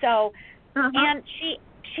nothing. So, and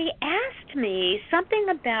she asked me something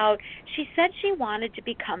about, she said she wanted to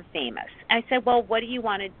become famous. I said, well, what do you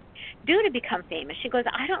want to do to become famous? She goes,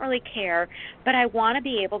 I don't really care, but I want to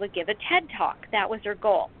be able to give a TED Talk. That was her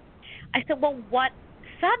goal. I said, well, what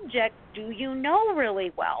subject do you know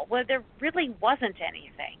really well? Well, there really wasn't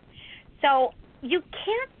anything. So you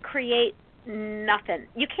can't create nothing.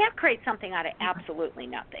 You can't create something out of absolutely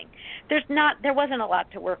nothing. There wasn't a lot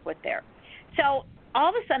to work with there. So all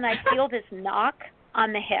of a sudden I feel this knock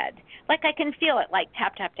on the head. Like I can feel it, like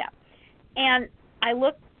tap, tap, tap. And I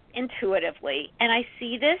look intuitively, and I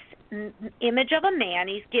see this image of a man.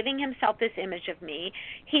 He's giving himself this image of me.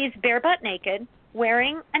 He's bare butt naked,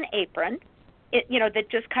 wearing an apron, that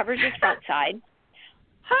just covers his front side.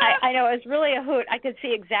 I know, it was really a hoot. I could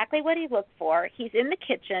see exactly what he looked for. He's in the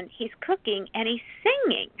kitchen, he's cooking, and he's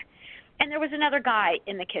singing. And there was another guy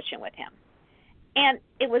in the kitchen with him. And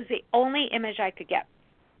it was the only image I could get.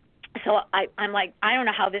 So I'm like, I don't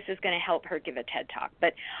know how this is going to help her give a TED Talk.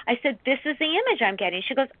 But I said, this is the image I'm getting.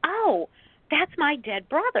 She goes, oh, that's my dead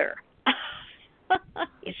brother.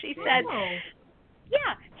 She said,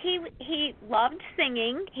 yeah, he loved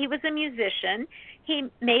singing. He was a musician. He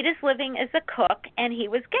made his living as a cook, and he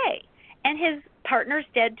was gay. And his partner's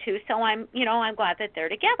dead too, so I'm glad that they're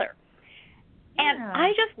together. And Yeah.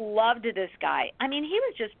 I just loved this guy. I mean, he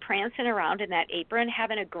was just prancing around in that apron,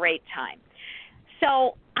 having a great time.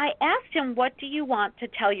 So I asked him, what do you want to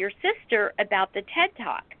tell your sister about the TED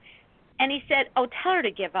Talk? And he said, oh, tell her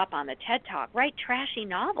to give up on the TED Talk. Write trashy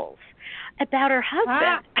novels about her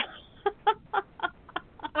husband.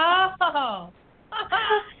 Oh.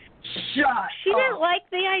 She didn't like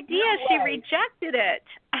the idea. No She way. rejected it.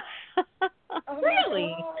 Oh,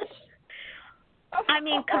 Really? I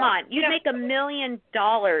mean, come on. You'd make $1 million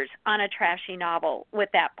on a trashy novel with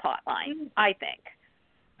that plot line, I think.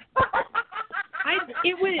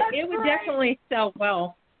 It would definitely sell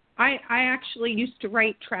well. I actually used to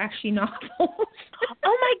write trashy novels. Oh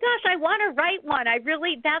my gosh, I want to write one.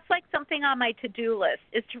 That's like something on my to-do list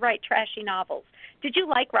is to write trashy novels. Did you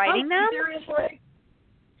like writing them? Seriously?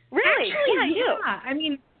 Really? Actually, yeah, I do. I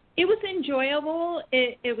mean, it was enjoyable.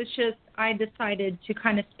 It was just I decided to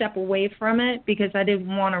kind of step away from it because I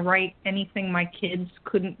didn't want to write anything my kids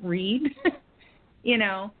couldn't read.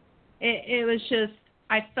 It was just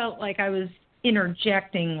I felt like I was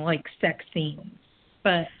interjecting like sex scenes.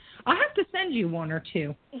 But I'll have to send you one or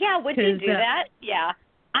two. Yeah, would you do that? Yeah.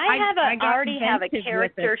 I already have a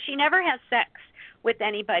character. She never has sex with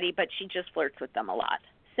anybody, but she just flirts with them a lot.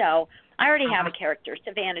 So I already have a character,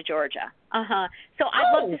 Savannah, Georgia. So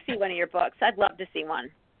I'd love to see one of your books. I'd love to see one.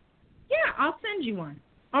 Yeah, I'll send you one.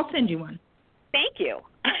 Thank you.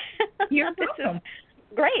 You're welcome.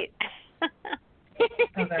 Great.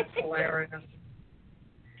 Oh, that's hilarious.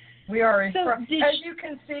 We are as you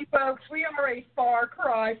can see, folks, we are a far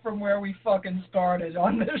cry from where we fucking started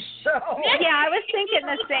on this show. Yeah, I was thinking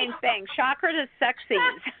the same thing. Chakra to sex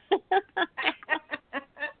scenes.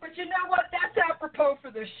 But you know what? That's apropos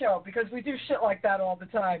for this show because we do shit like that all the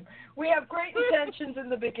time. We have great intentions in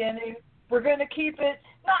the beginning. We're going to keep it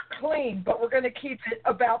not clean, but we're going to keep it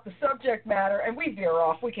about the subject matter, and we veer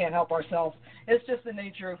off. We can't help ourselves. It's just the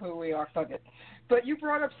nature of who we are. Fuck it. But you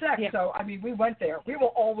brought up sex, so, I mean, we went there. We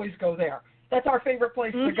will always go there. That's our favorite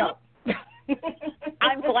place to go.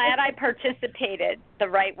 I'm glad I participated the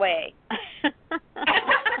right way.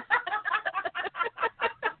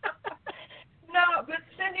 No, but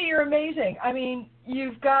Cyndi, you're amazing. I mean,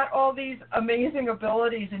 you've got all these amazing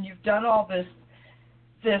abilities, and you've done all this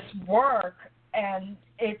work, and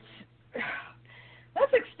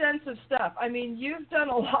that's extensive stuff. I mean, you've done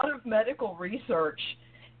a lot of medical research,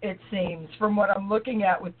 it seems, from what I'm looking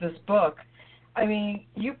at with this book. I mean,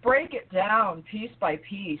 you break it down piece by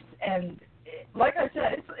piece, and like I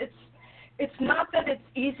said, it's not that it's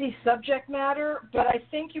easy subject matter, but I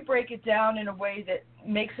think you break it down in a way that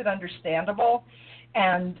makes it understandable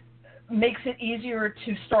and makes it easier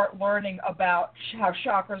to start learning about how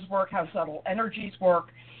chakras work, how subtle energies work,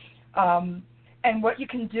 and what you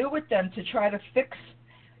can do with them to try to fix.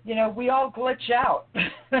 We all glitch out,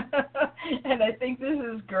 and I think this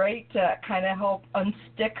is great to kind of help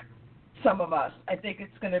unstick some of us. I think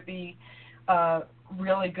it's going to be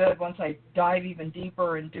really good once I dive even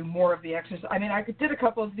deeper and do more of the exercise. I mean, I did a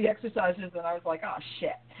couple of the exercises, and I was like, oh,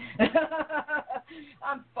 shit.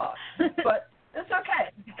 I'm fucked. But it's okay,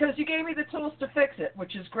 because you gave me the tools to fix it,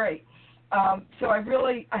 which is great. So I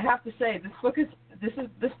have to say, this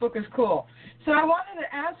book is cool. So I wanted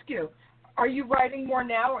to ask you, are you writing more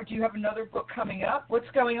now, or do you have another book coming up? What's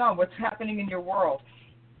going on? What's happening in your world?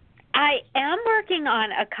 I am working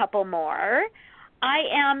on a couple more. I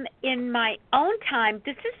am, in my own time,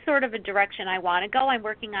 this is sort of a direction I want to go. I'm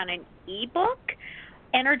working on an e-book,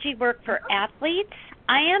 Energy Work for Athletes.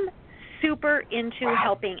 I am super into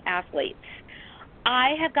helping athletes.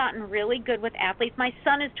 I have gotten really good with athletes. My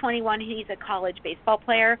son is 21. He's a college baseball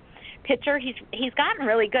pitcher. He's gotten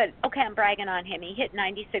really good. Okay, I'm bragging on him. He hit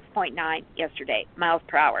 96.9 yesterday, miles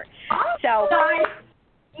per hour. Oh, so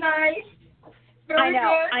nice. Very good.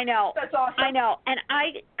 I know. That's awesome. I know. And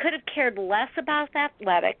I could have cared less about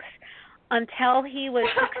athletics until he was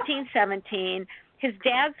 16, 17. His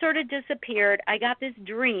dad sort of disappeared. I got this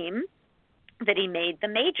dream that he made the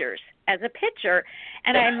majors as a pitcher,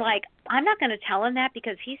 and I'm like, I'm not going to tell him that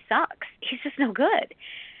because he sucks. He's just no good.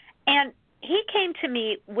 And he came to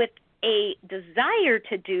me with a desire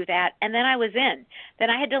to do that, and then I was in. Then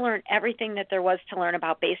I had to learn everything that there was to learn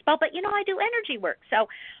about baseball, but, I do energy work. So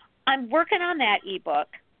I'm working on that ebook.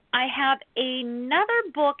 I have another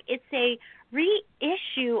book. It's a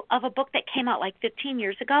reissue of a book that came out like 15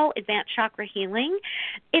 years ago, Advanced Chakra Healing.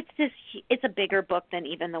 It's a bigger book than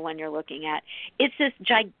even the one you're looking at. It's this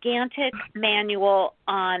gigantic manual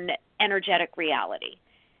on energetic reality.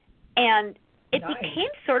 And it Nice. became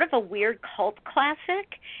sort of a weird cult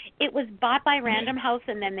classic. It was bought by Random House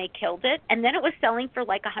and then they killed it, and then it was selling for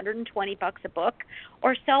like $120 a book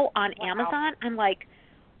or so on Amazon. I'm like,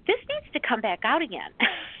 this needs to come back out again.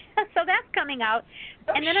 So that's coming out.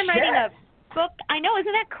 And then I'm writing a book. I know,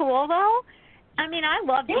 isn't that cool though? I mean, I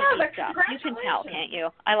love geeky stuff. You can tell, can't you?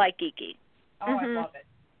 I like geeky. Oh, I love it.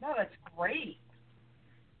 No, that's great.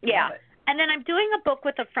 Yeah. Love it. And then I'm doing a book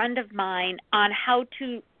with a friend of mine on how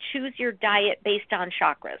to choose your diet based on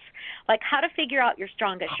chakras, like how to figure out your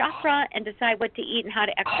strongest chakra and decide what to eat and how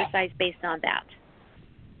to exercise based on that.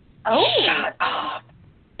 Oh, shut up.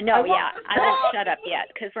 No, I won't shut up yet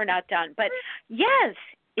because we're not done. But yes,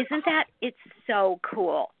 isn't that, it's so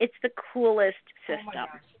cool. It's the coolest system.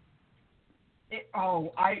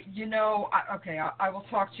 Oh my gosh. Okay, I will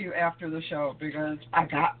talk to you after the show because I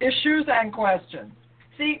got issues and questions.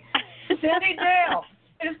 See, Cyndi Dale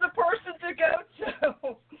is the person to go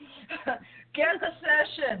to. Get a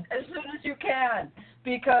session as soon as you can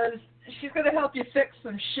because she's going to help you fix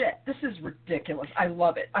some shit. This is ridiculous. I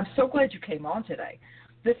love it. I'm so glad you came on today.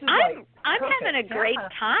 This is I'm having a great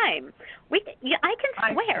time. I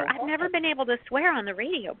can swear. I've never been able to swear on the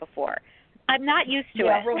radio before. I'm not used to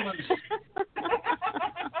it. We're loose.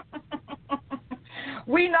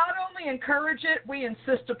 We not only encourage it, we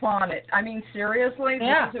insist upon it. I mean, seriously, this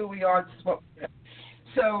is who we are. This is what we do.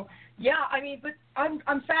 So, but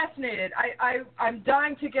I'm fascinated. I'm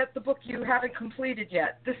dying to get the book you haven't completed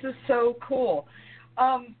yet. This is so cool.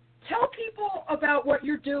 Tell people about what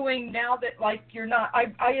you're doing now that, like, you're not.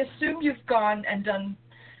 I assume you've gone and done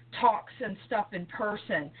talks and stuff in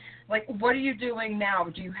person. Like, what are you doing now?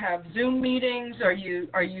 Do you have Zoom meetings? Are you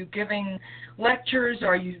giving lectures?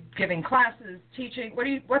 Are you giving classes, teaching?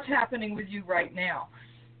 What's happening with you right now?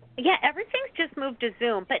 Yeah, everything's just moved to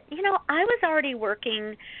Zoom. But, I was already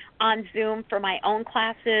working on Zoom for my own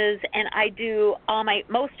classes, and I do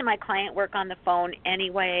most of my client work on the phone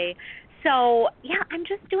anyway. So, I'm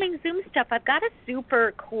just doing Zoom stuff. I've got a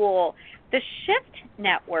super cool, the Shift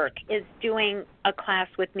Network is doing a class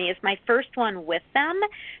with me. It's my first one with them.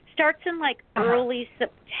 Starts in early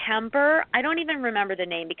September. I don't even remember the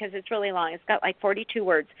name because it's really long. It's got 42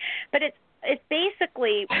 words. But it's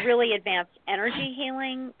basically really advanced energy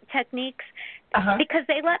healing techniques because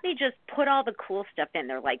they let me just put all the cool stuff in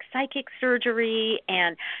there, like psychic surgery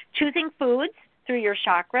and choosing foods through your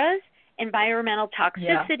chakras, environmental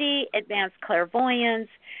toxicity, advanced clairvoyance.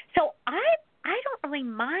 So I don't really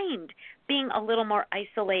mind being a little more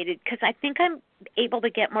isolated because I think I'm able to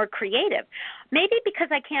get more creative. Maybe because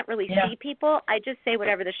I can't really see people, I just say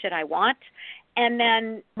whatever the shit I want, and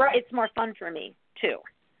then it's more fun for me, too.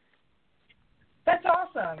 That's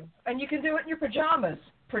awesome. And you can do it in your pajamas,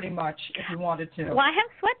 pretty much, if you wanted to. Well, I have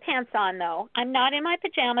sweatpants on, though. I'm not in my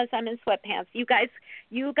pajamas. I'm in sweatpants. You guys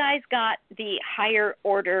got the higher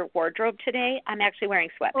order wardrobe today. I'm actually wearing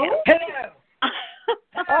sweatpants. Oh,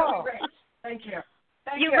 hello. Oh, great. Thank you.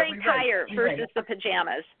 You rank higher versus the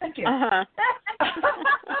pajamas. Thank you. Uh-huh.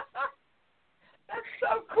 That's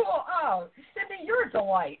so cool. Oh, Cyndi, you're a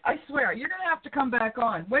delight. I swear. You're going to have to come back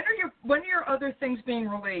on. When are your other things being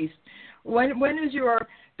released? When is your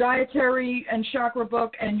dietary and chakra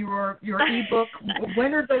book and your ebook?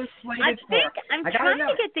 When are those slated for? I'm trying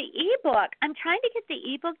to get the ebook. I'm trying to get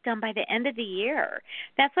the ebook done by the end of the year.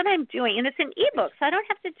 That's what I'm doing, and it's an ebook, so I don't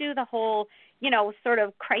have to do the whole, sort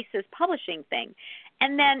of crisis publishing thing.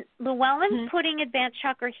 And then Llewellyn's putting Advanced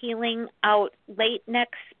Chakra Healing out late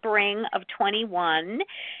next spring of 21,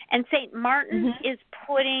 and St. Martin's is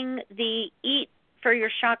putting the Eat for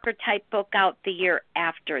Your Chakra Type book out the year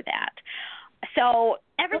after that. So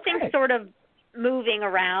everything's sort of moving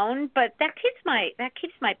around, but that keeps my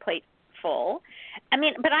plate full. I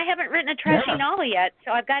mean, but I haven't written a trashy novel yet,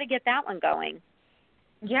 so I've got to get that one going.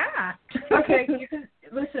 Yeah. Okay, you can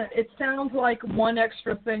listen. It sounds like one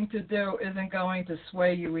extra thing to do isn't going to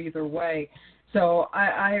sway you either way. So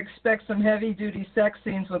I expect some heavy-duty sex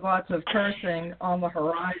scenes with lots of cursing on the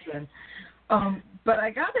horizon. But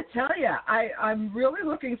I got to tell you, I'm really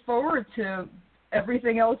looking forward to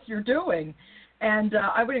everything else you're doing. And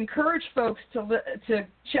I would encourage folks to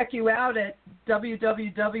check you out at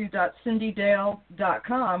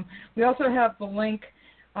www.cindydale.com. We also have the link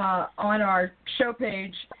on our show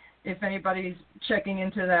page if anybody's checking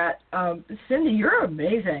into that. Cyndi, you're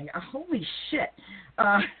amazing. Holy shit.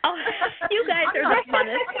 You guys are the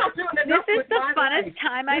funnest. This is the funnest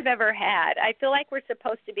time I've ever had. I feel like we're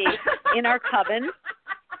supposed to be in our coven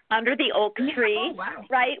under the oak tree,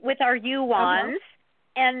 right, with our yew wands,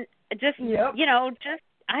 and just I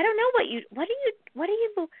don't know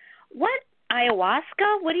what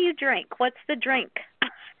ayahuasca? What do you drink? What's the drink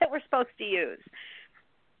that we're supposed to use?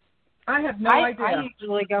 I have no idea. I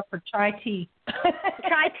usually go for chai tea.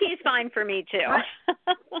 Chai tea's fine for me too.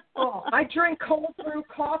 I drink cold brew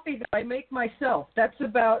coffee that I make myself. That's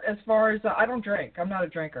about as far as I don't drink. I'm not a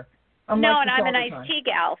drinker. No, and I'm an iced tea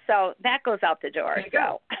gal, so that goes out the door. There you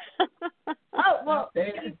go. Oh, well,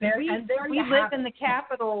 we live in the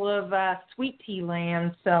capital of sweet tea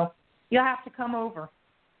land, so you'll have to come over.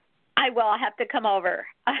 I will have to come over.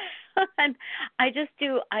 And I just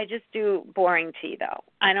do boring tea though.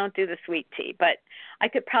 I don't do the sweet tea, but I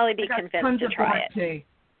could probably be convinced to try it. Tea.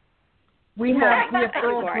 We have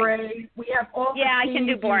Earl Grey. We have all. Yeah, I can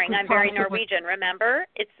do boring. I'm very possibly... Norwegian. Remember,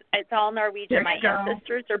 it's all Norwegian. My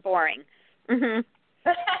ancestors are boring. Mhm.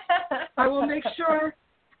 I will make sure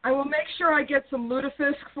I get some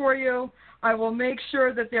lutefisk for you. I will make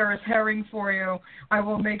sure that there is herring for you. I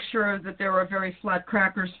will make sure that there are very flat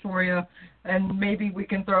crackers for you. And maybe we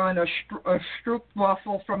can throw in a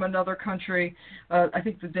stroopwafel from another country. I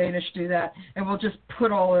think the Danish do that. And we'll just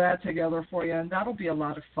put all of that together for you. And that'll be a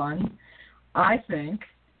lot of fun, I think.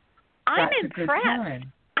 I'm That's impressed. A good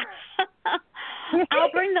time.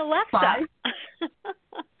 I'll bring the left Bye.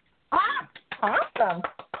 Awesome.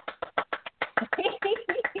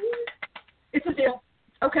 It's a deal.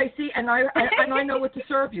 Okay, see, and I know what to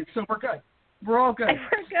serve you, so we're good. We're all good.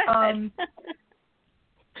 We're good.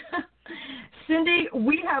 Cyndi,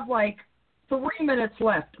 we have like 3 minutes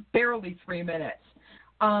left, barely 3 minutes.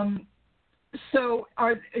 So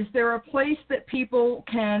is there a place that people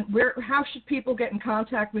can, how should people get in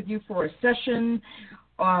contact with you for a session?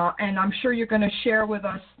 And I'm sure you're going to share with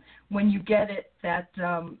us when you get it that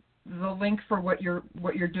the link for what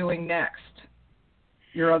you're doing next.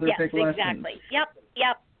 Your other big lessons. Yes, exactly.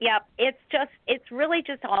 Yep. It's really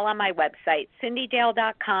just all on my website,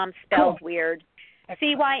 cindydale.com, spelled weird.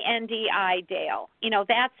 CYNDI Dale.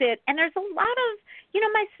 That's it. And there's a lot of,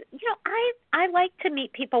 I like to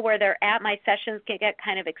meet people where they're at. My sessions can get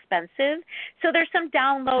kind of expensive. So there's some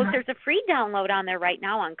downloads. There's a free download on there right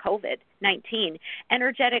now on COVID-19.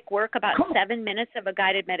 Energetic work, about 7 minutes of a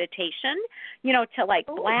guided meditation, to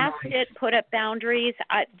blast it, put up boundaries.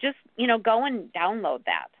 Just, go and download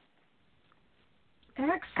that.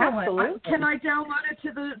 Excellent. Absolutely. Can I download it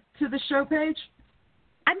to the show page?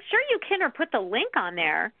 I'm sure you can, or put the link on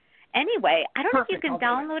there. Anyway, I don't know if you can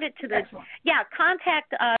download it to the. Excellent. Yeah,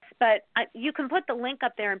 contact us, but you can put the link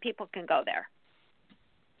up there and people can go there.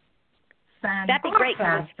 That'd be great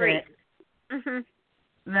because it's free.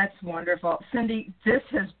 Mm-hmm. That's wonderful. Cyndi, this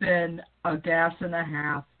has been a gas and a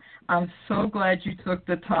half. I'm so glad you took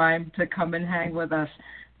the time to come and hang with us.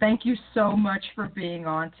 Thank you so much for being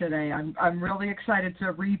on today. I'm really excited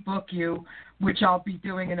to rebook you, which I'll be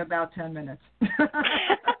doing in about 10 minutes.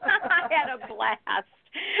 I had a blast.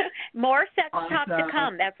 More sex talk to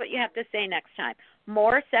come. That's what you have to say next time.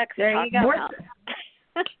 More sex talk to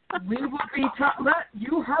come. We will be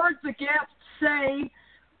you heard the guest say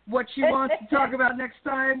what she wants to talk about next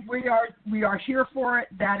time. We are here for it.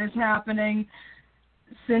 That is happening.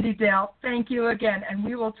 Cyndi Dale, thank you again, and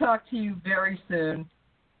we will talk to you very soon.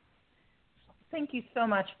 Thank you so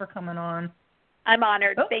much for coming on. I'm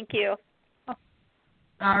honored. Thank you.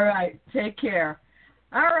 All right. Take care.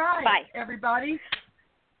 All right. Bye. Everybody.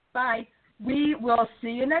 Bye. We will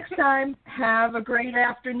see you next time. Have a great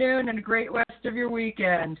afternoon and a great rest of your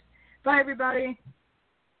weekend. Bye, everybody.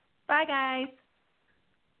 Bye, guys.